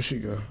 like... Here she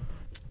go.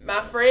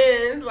 My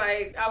friends,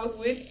 like, I was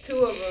with 2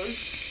 of them.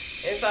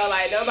 And so,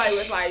 like, nobody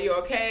was like, you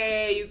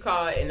okay? You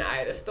caught in the eye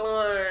of the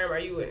storm? Or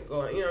you wouldn't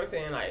go, you know what I'm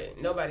saying? Like,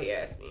 nobody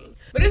asked me.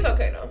 But it's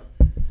okay, though.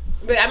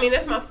 But, I mean,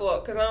 that's my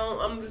fault, because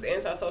I'm just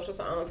antisocial,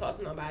 so I don't talk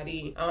to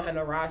nobody. I don't have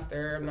no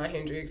roster. I'm not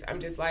Hendrix.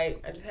 I'm just,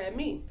 like, I just had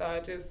me. So,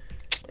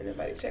 and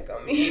nobody check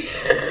on me.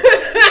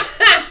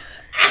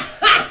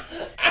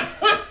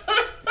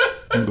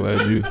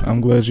 I'm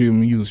glad you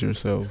amused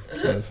yourself.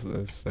 That's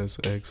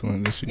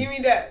excellent. Give me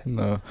that.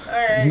 No. All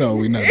right. No,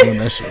 we're not doing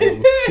that shit.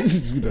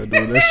 You're not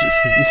doing that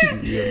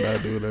shit. You're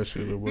not doing that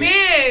shit.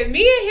 Man,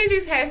 me and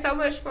Hendrix had so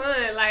much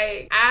fun.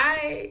 Like,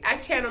 I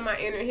channeled my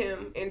inner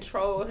him and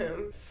trolled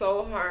him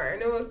so hard.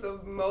 And it was the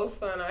most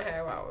fun I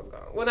had while I was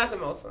gone. Well, not the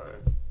most fun.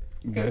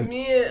 Cause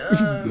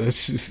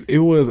it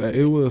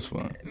was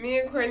fun. Me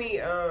and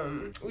Courtney,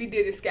 we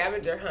did a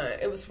scavenger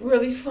hunt. It was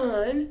really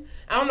fun.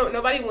 I don't know,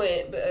 nobody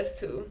went but us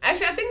 2.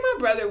 Actually, I think my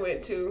brother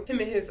went too. Him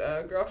and his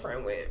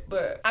girlfriend went,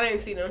 but I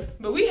didn't see them.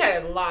 But we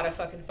had a lot of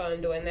fucking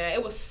fun doing that.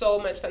 It was so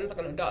much fun. It's like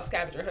an adult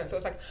scavenger hunt. So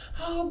it's like,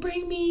 oh,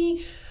 bring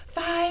me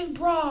 5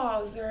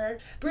 bras, or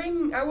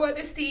I want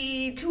to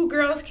see 2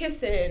 girls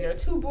kissing, or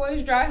 2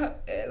 boys dry.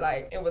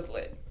 Like, it was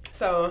lit.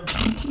 So.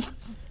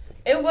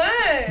 It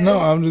was. No,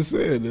 I'm just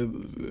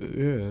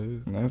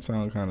saying. That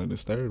sounds kind of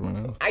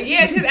disturbing.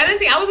 Yeah, because I didn't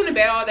think I was in the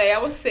bed all day. I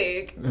was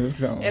sick,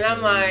 and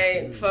I'm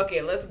like, "Fuck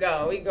it, let's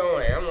go. We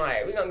going." I'm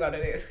like, "We gonna go to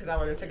this" because I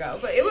wanted to go.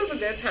 But it was a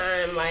good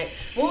time. Like,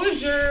 what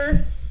was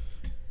your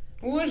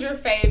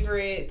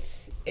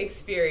favorite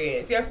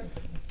experience? Your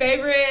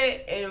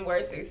favorite and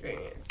worst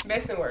experience?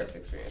 Best and worst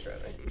experience,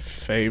 rather.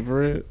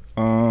 Favorite,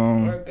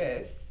 or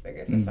best? I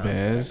guess it's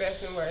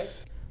best and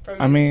worst.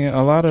 I mean,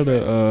 a lot of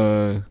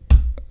the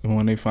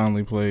when they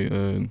finally played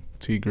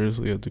T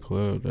Grizzly at the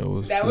club, that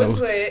was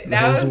lit.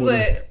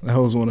 That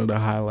was one of the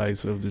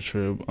highlights of the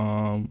trip.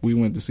 We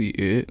went to see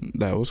It.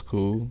 That was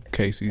cool.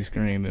 Casey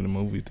screamed in the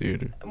movie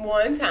theater.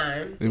 One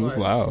time. It was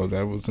loud.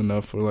 That was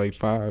enough for like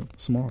 5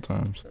 small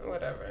times.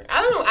 Whatever.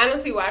 I don't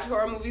honestly watch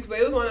horror movies, but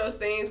it was one of those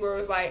things where it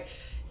was like,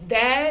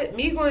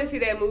 me going to see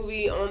that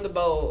movie on the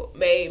boat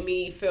made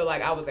me feel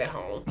like I was at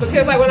home.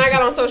 Because, like, when I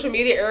got on social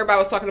media, everybody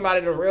was talking about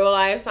it in real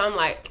life. So I'm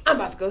like, I'm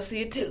about to go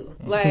see it too.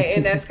 Like,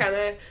 and that's kind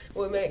of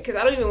what made, because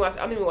I don't even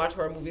watch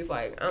horror movies.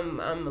 Like,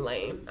 I'm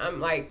lame.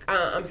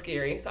 I'm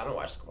scary, so I don't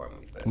watch horror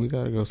movies. But We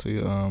gotta go see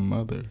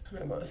Mother. I'm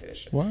not going to see this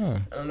shit.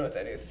 Why? I don't know what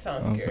that is. It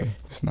sounds scary.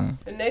 It's not.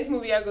 The next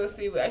movie I go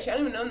see, actually, I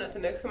don't even know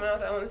nothing that's coming out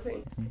that I want to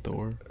see.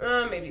 Thor.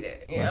 Maybe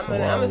that. Yeah, That's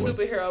I'm a a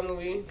superhero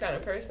movie kind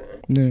of person.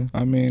 Yeah,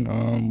 I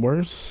mean,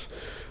 worst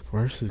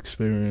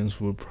experience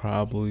would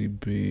probably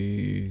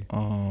be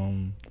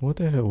what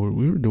the hell?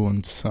 We were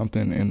doing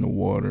something in the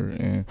water,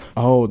 and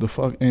the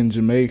fuck in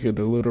Jamaica,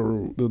 the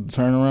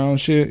turnaround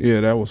shit.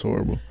 Yeah, that was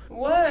horrible.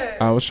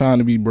 What? I was trying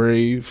to be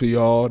brave for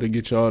y'all to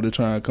get y'all to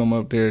try and come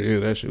up there. Yeah,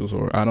 that shit was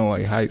horrible. I don't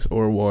like heights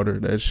or water.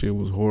 That shit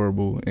was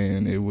horrible,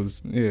 and it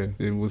was not.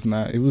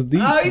 It was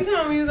deep. Oh, you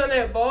talking me was on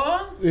that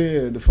ball?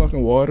 Yeah, the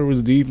fucking water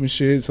was deep and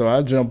shit. So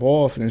I jump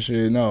off and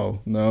shit.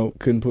 No,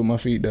 couldn't put my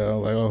feet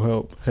down. Like,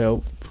 oh,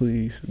 help,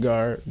 please,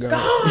 guard.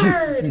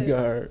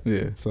 Guard.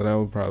 Yeah, so that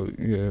would probably.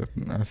 Yeah,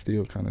 I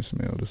still kind of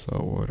smell the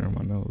salt water in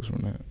my nose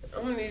from that.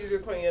 I'm gonna need you to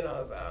clean your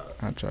nose out.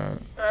 I tried.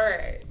 All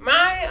right,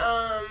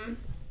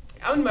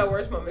 I would do my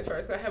worst moments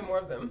first. 'Cause I have more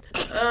of them.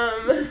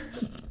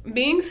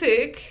 Being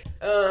sick,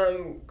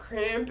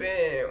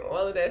 cramping,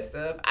 all of that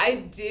stuff. I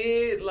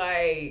did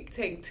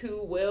take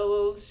 2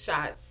 well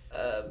shots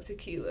of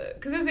tequila.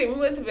 Cause this thing, we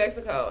went to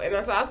Mexico, and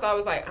so I thought I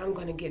was like, I'm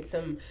gonna get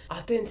some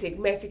authentic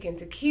Mexican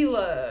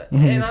tequila,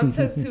 and I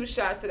took 2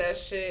 shots of that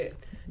shit.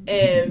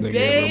 And they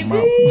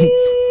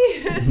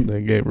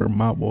gave her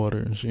mop water,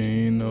 and she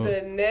ain't know.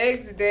 The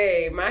next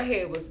day, my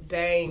head was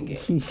banging,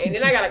 and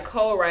then I got a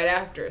cold right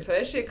after. So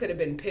that shit could have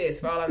been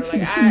pissed for all I know.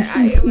 Like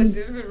it was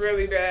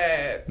really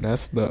bad.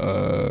 That's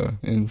the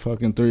in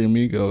fucking Three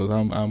Amigos.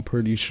 I'm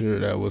pretty sure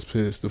that was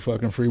pissed. The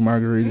fucking free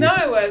margaritas. No,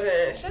 it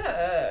wasn't. Shut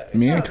up.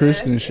 Me and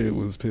Kristen shit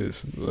was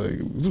pissed. Like,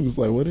 it was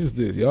like, what is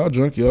this? Y'all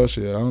drunk y'all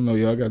shit. I don't know.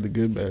 Y'all got the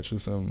good batch or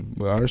something,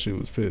 but our shit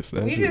was pissed.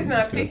 We just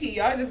not picky.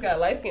 Y'all just got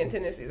light skin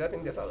tendencies. I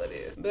think that's all it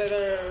is. But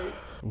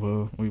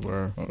well, we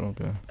were.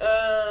 Okay.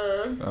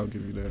 I'll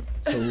give you that.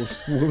 So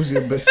what was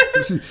your best?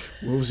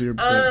 What was your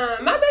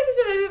best? My best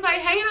experience is like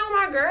hanging out with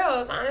my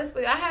girls.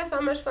 Honestly, I had so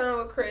much fun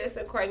with Chris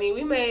and Courtney.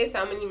 We made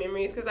so many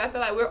memories because I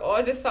feel like we're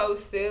all just so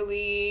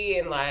silly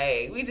and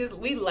like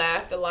we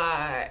laughed a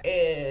lot.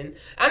 And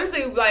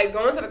honestly, like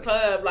going to the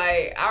club,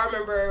 like I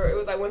remember it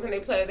was like one time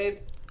they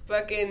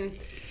fucking.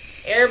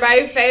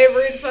 Everybody's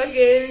favorite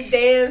fucking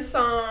dance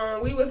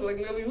song. We was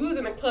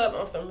in the club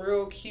on some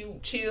real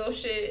cute chill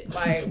shit.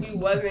 Like we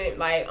wasn't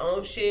like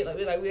on shit. Like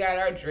we got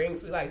our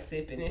drinks. We like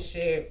sipping and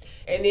shit.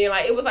 And then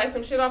like it was like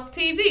some shit off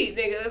TV,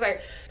 nigga. It was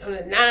like on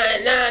the 9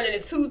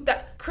 and the 2.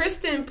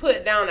 Kristen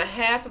put down a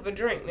half of a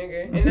drink,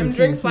 nigga, and them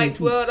drinks like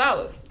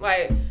 $12.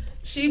 Like.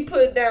 She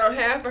put down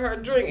half of her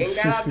drink and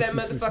got out that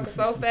motherfucker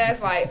so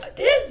fast, like,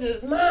 this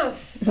is my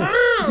song.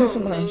 This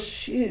is my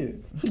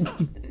shit.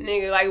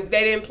 Nigga, like,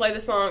 they didn't play the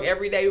song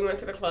every day we went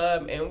to the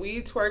club, and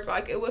we twerked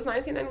like it was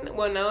 1999.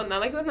 Well, no, not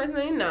like it was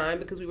 1999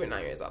 because we were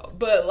 9 years old.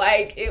 But,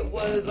 like, it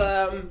was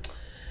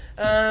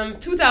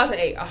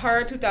 2008. A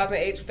hard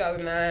 2008,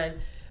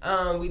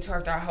 2009. We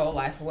twerked our whole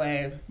life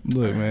away.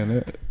 Look,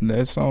 man,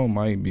 that song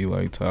might be,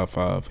 like, top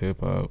 5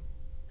 hip-hop.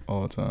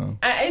 All the time.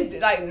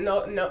 It's like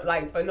no,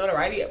 like for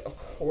notoriety, of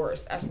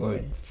course,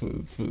 absolutely.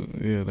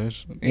 Like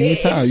that's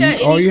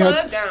anytime.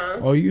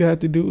 All you have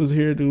to do is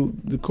hear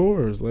the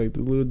chorus, like the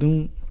little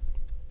doom,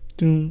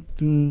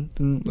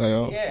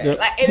 like yeah. Yep.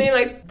 Like and then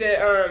like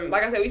the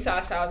like I said, we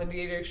saw Styles at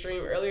DJ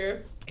Extreme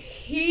earlier.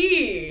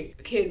 He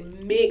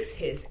can mix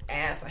his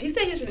ass off. He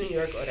said he's from New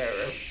York or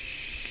whatever.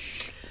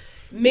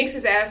 Mix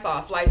his ass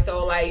off. Like,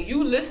 so, like,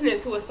 you listening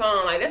to a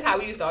song, like, that's how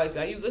we used to always be.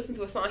 Like, you listen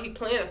to a song, he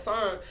playing a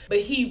song, but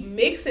he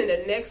mixing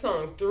the next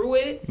song through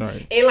it.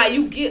 Right. And, like,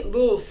 you get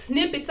little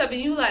snippets of it,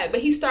 and you, like, but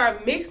he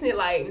started mixing it,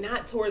 like,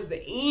 not towards the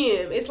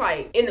end. It's,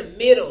 like, in the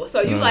middle. So,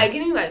 you, like,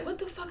 and you like, what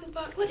the fuck is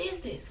about, what is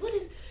this? What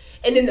is,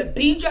 and then the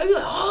beat drop, you're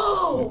like,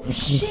 oh,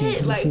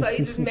 shit. Like, so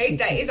he just made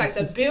that, it's, like,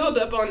 the build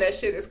up on that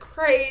shit is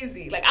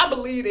crazy. Like, I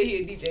believe that he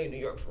a DJ in New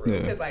York for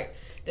real. Because, like,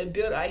 the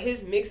build, like,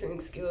 his mixing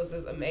skills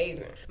is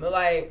amazing. But,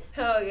 like,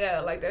 hell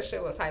yeah, like, that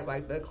shit was hype.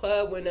 Like, the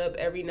club went up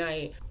every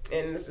night.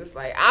 And it's just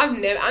like, I've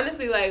never,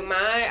 honestly, like,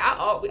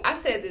 I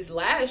said this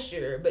last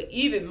year, but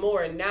even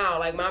more now,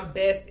 like, my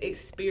best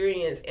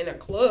experience in a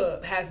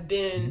club has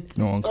been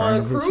on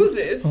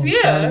cruises.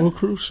 Carnival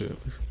cruise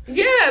ships.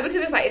 Yeah,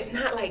 because it's like, it's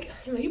not like,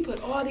 you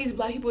put all these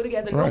black people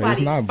together, right,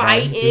 nobody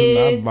fighting.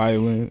 It's not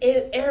violent.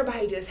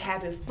 Everybody just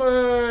having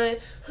fun,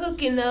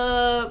 hooking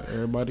up.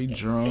 Everybody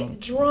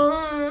drunk.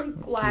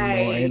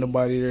 Like. Ain't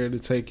nobody there to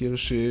take your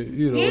shit.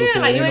 Yeah,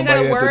 like, you ain't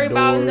got to worry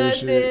about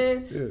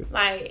nothing. Yeah.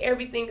 Like,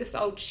 everything is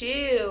so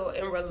chill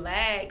and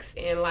relaxed.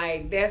 And,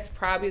 like, that's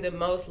probably the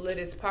most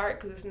litest part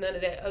because it's none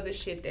of that other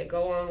shit that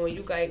go on when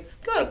you, like,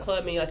 go to a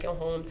club in, like, your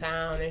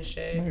hometown and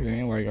shit. It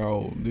ain't like,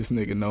 oh, this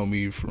nigga know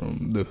me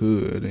from the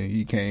hood and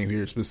he came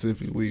here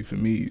specifically for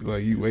me.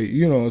 Like,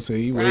 you know what I'm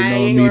saying? He waiting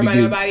on me to get...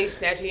 nobody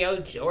snatching your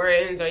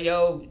Jordans or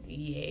your...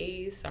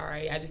 Yay,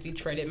 sorry. I just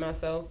retreaded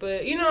myself.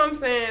 But you know what I'm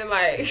saying?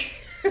 Like,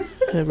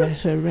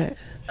 Hooray.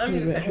 I'm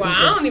just saying, well,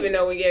 I don't even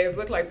know what yays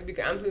look like, to be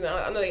honest.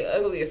 I know they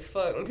ugly as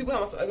fuck. When people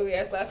have some ugly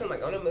ass glasses, I'm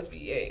like, oh, that must be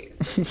yays.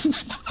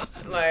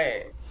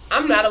 Like,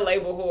 I'm not a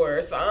label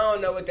whore, so I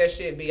don't know what that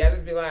shit be. I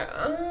just be like,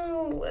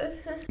 oh, what?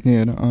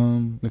 Yeah,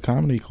 the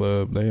comedy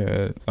club, they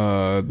had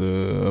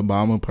the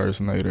Obama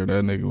impersonator.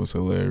 That nigga was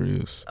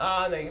hilarious. Oh,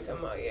 I know you're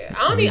talking about, yeah.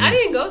 I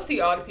didn't go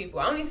see all the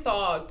people. I only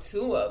saw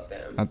 2 of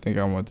them. I think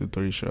I went to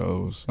 3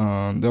 shows.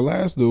 The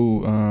last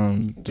dude,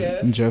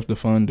 Jeff the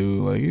fun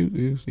dude, like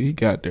he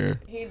got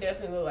there. He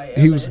definitely looked like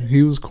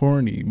he was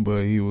corny,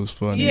 but he was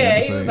funny.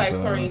 Yeah, he was like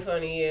corny,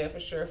 funny. Yeah, for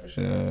sure.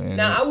 Yeah,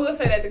 now I will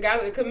say that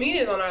the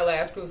comedians on our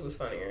last cruise was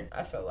funnier.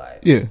 I feel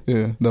like. Yeah,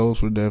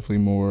 those were definitely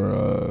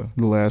more.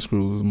 The last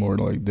cruise was more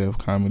like Def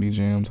Comedy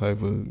Jam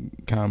type of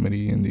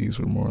comedy, and these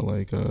were more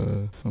like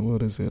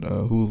what is it?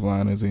 Whose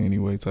Line Is It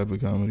Anyway type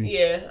of comedy.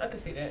 Yeah, I can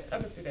see that.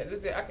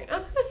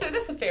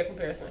 That's a fair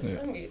comparison. Yeah. I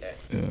can get that.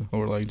 Yeah,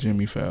 or like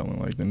Jimmy Fallon,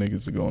 like the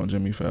niggas that go on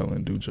Jimmy Fallon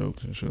and do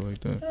jokes and shit like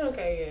that.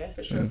 Okay, yeah,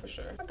 for sure.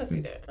 I can see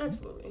that,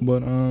 absolutely.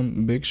 But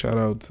big shout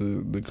out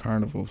to the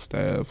Carnival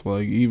staff.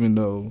 Like, even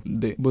though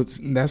but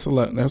that's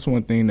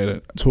one thing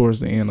that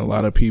towards the end a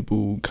lot of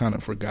people kind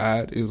of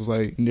forgot. It was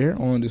like they're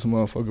on this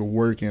motherfucker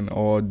working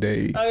all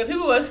day. Oh, yeah,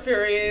 people was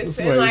furious,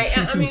 and like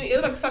I mean, it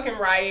was like a fucking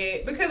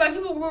riot because like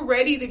people were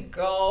ready to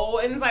go,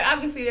 and it's like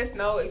obviously there's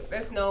no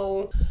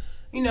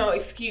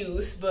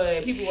excuse,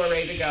 but people were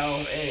ready to go,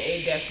 and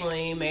it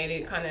definitely made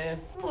it kind of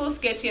a little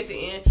sketchy at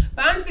the end.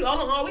 But honestly,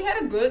 all in all, we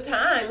had a good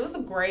time. It was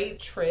a great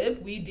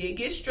trip. We did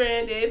get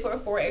stranded for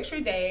 4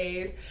 extra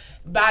days.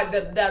 By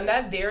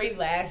that very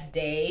last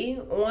day,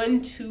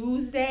 on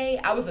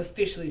Tuesday, I was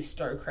officially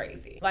stir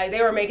crazy. Like,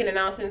 they were making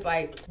announcements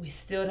like, we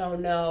still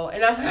don't know.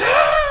 And I was like,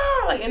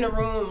 like in the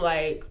room,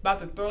 like,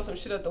 about to throw some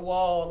shit at the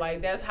wall.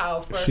 Like, that's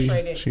how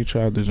frustrated. She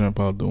tried to jump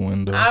out the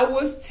window. I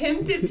was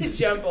tempted to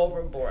jump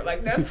overboard.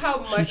 Like, that's how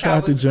much I was ready to go. She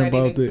tried to jump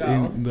out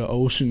in the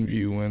ocean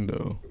view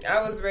window.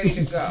 I was ready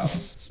to go.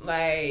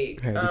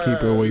 Like, had to keep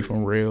her away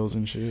from rails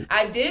and shit.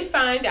 I did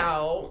find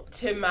out,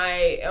 to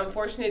my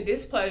unfortunate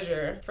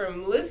displeasure,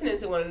 from listening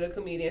to one of the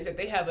comedians, that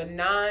they have a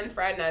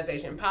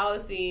non-fraternization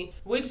policy,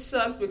 which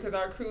sucked because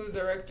our cruise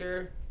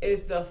director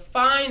is the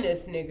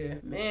finest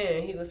nigga.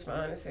 Man, he was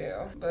fine as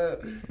hell.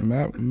 But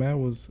Matt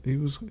was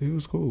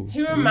cool.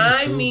 He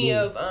reminded me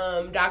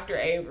of Dr.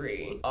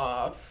 Avery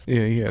off.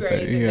 Yeah, he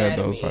had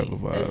those type of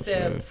vibes.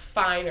 Instead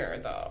finer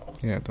though.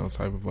 He had those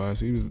type of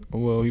vibes.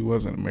 He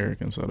wasn't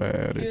American, so that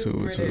added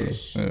to it too.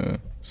 Yeah.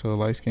 So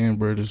light skinned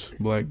British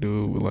black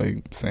dude with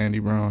like sandy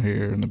brown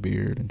hair and a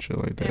beard and shit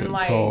like that. And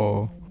like,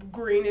 tall.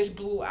 Greenish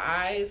blue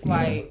eyes.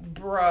 Like,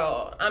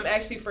 bro, I'm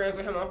actually friends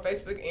with him on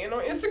Facebook and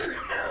on Instagram.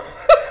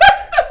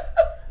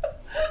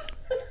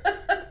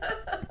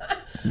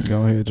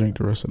 Go ahead, drink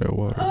the rest of that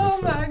water. Oh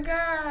my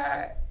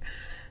god.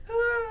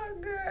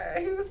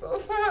 He was so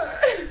fun.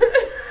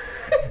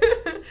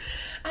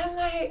 I'm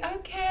like,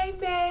 okay,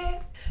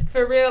 man.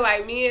 For real,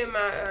 like me and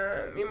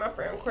my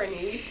friend Courtney,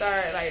 we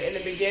started like in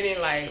the beginning,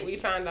 like we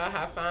found out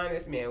how fine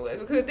this man was.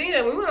 Because the thing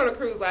that when we went on a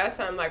cruise last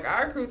time, like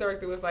our cruise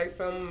director was like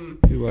some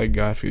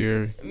Guy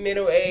Fieri,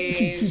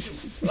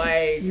 middle-aged,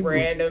 like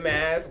random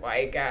ass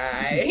white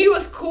guy. He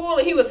was cool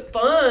and he was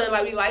fun,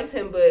 like we liked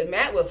him, but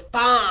Matt was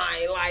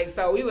fine. Like,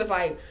 so we was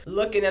like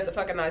looking at the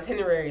fucking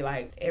itinerary,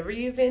 like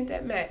every event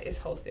that Matt is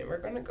hosting, we're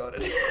gonna go to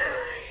on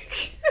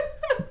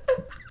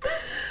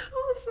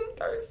some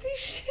thirsty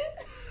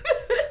shit.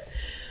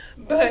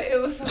 But it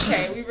was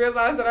okay. We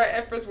realized that our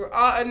efforts were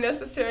all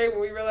unnecessary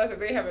when we realized that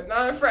they have a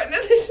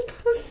non-fraternization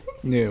policy.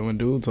 Yeah, when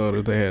dude told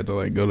us they had to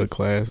like go to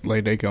class,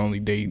 like they could only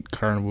date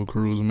Carnival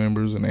Cruise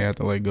members, and they had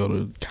to like go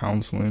to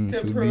counseling to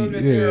prove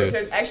that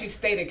to actually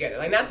stay together.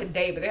 Like not to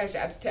date, but they have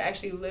to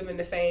actually live in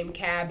the same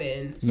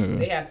cabin. Yeah.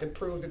 They have to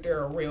prove that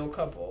they're a real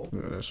couple.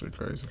 Yeah, that's shit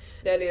crazy.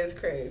 That is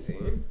crazy.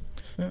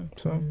 Yeah,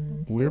 so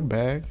we're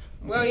back.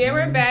 Well, yeah,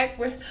 we're back.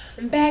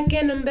 I'm back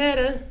and I'm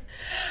better.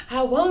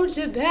 I want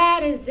you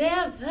bad as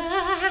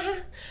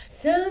ever.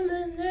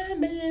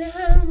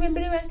 Remember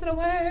the rest of the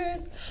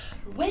words.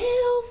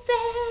 Well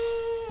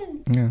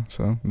said. Yeah,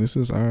 so this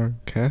is our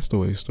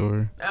Castaway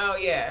story. Oh,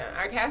 yeah,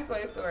 our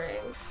Castaway story.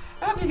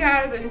 I hope you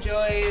guys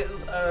enjoyed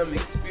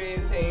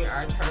experiencing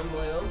our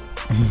turmoil.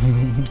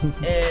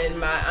 And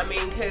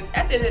because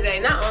at the end of the day,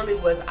 not only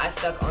was I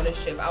stuck on a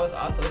ship, I was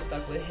also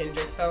stuck with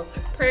Hendrix. So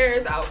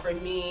prayers out for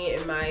me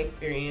and my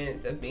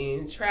experience of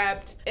being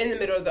trapped in the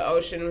middle of the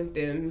ocean with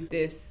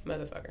this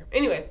motherfucker.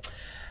 Anyways,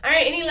 all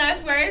right, any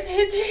last words,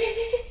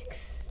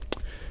 Hendrix?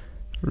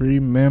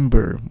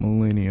 Remember,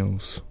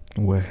 millennials,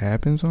 what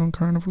happens on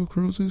Carnival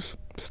Cruises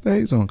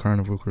stays on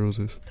Carnival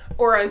Cruises.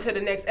 Or until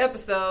the next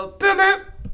episode.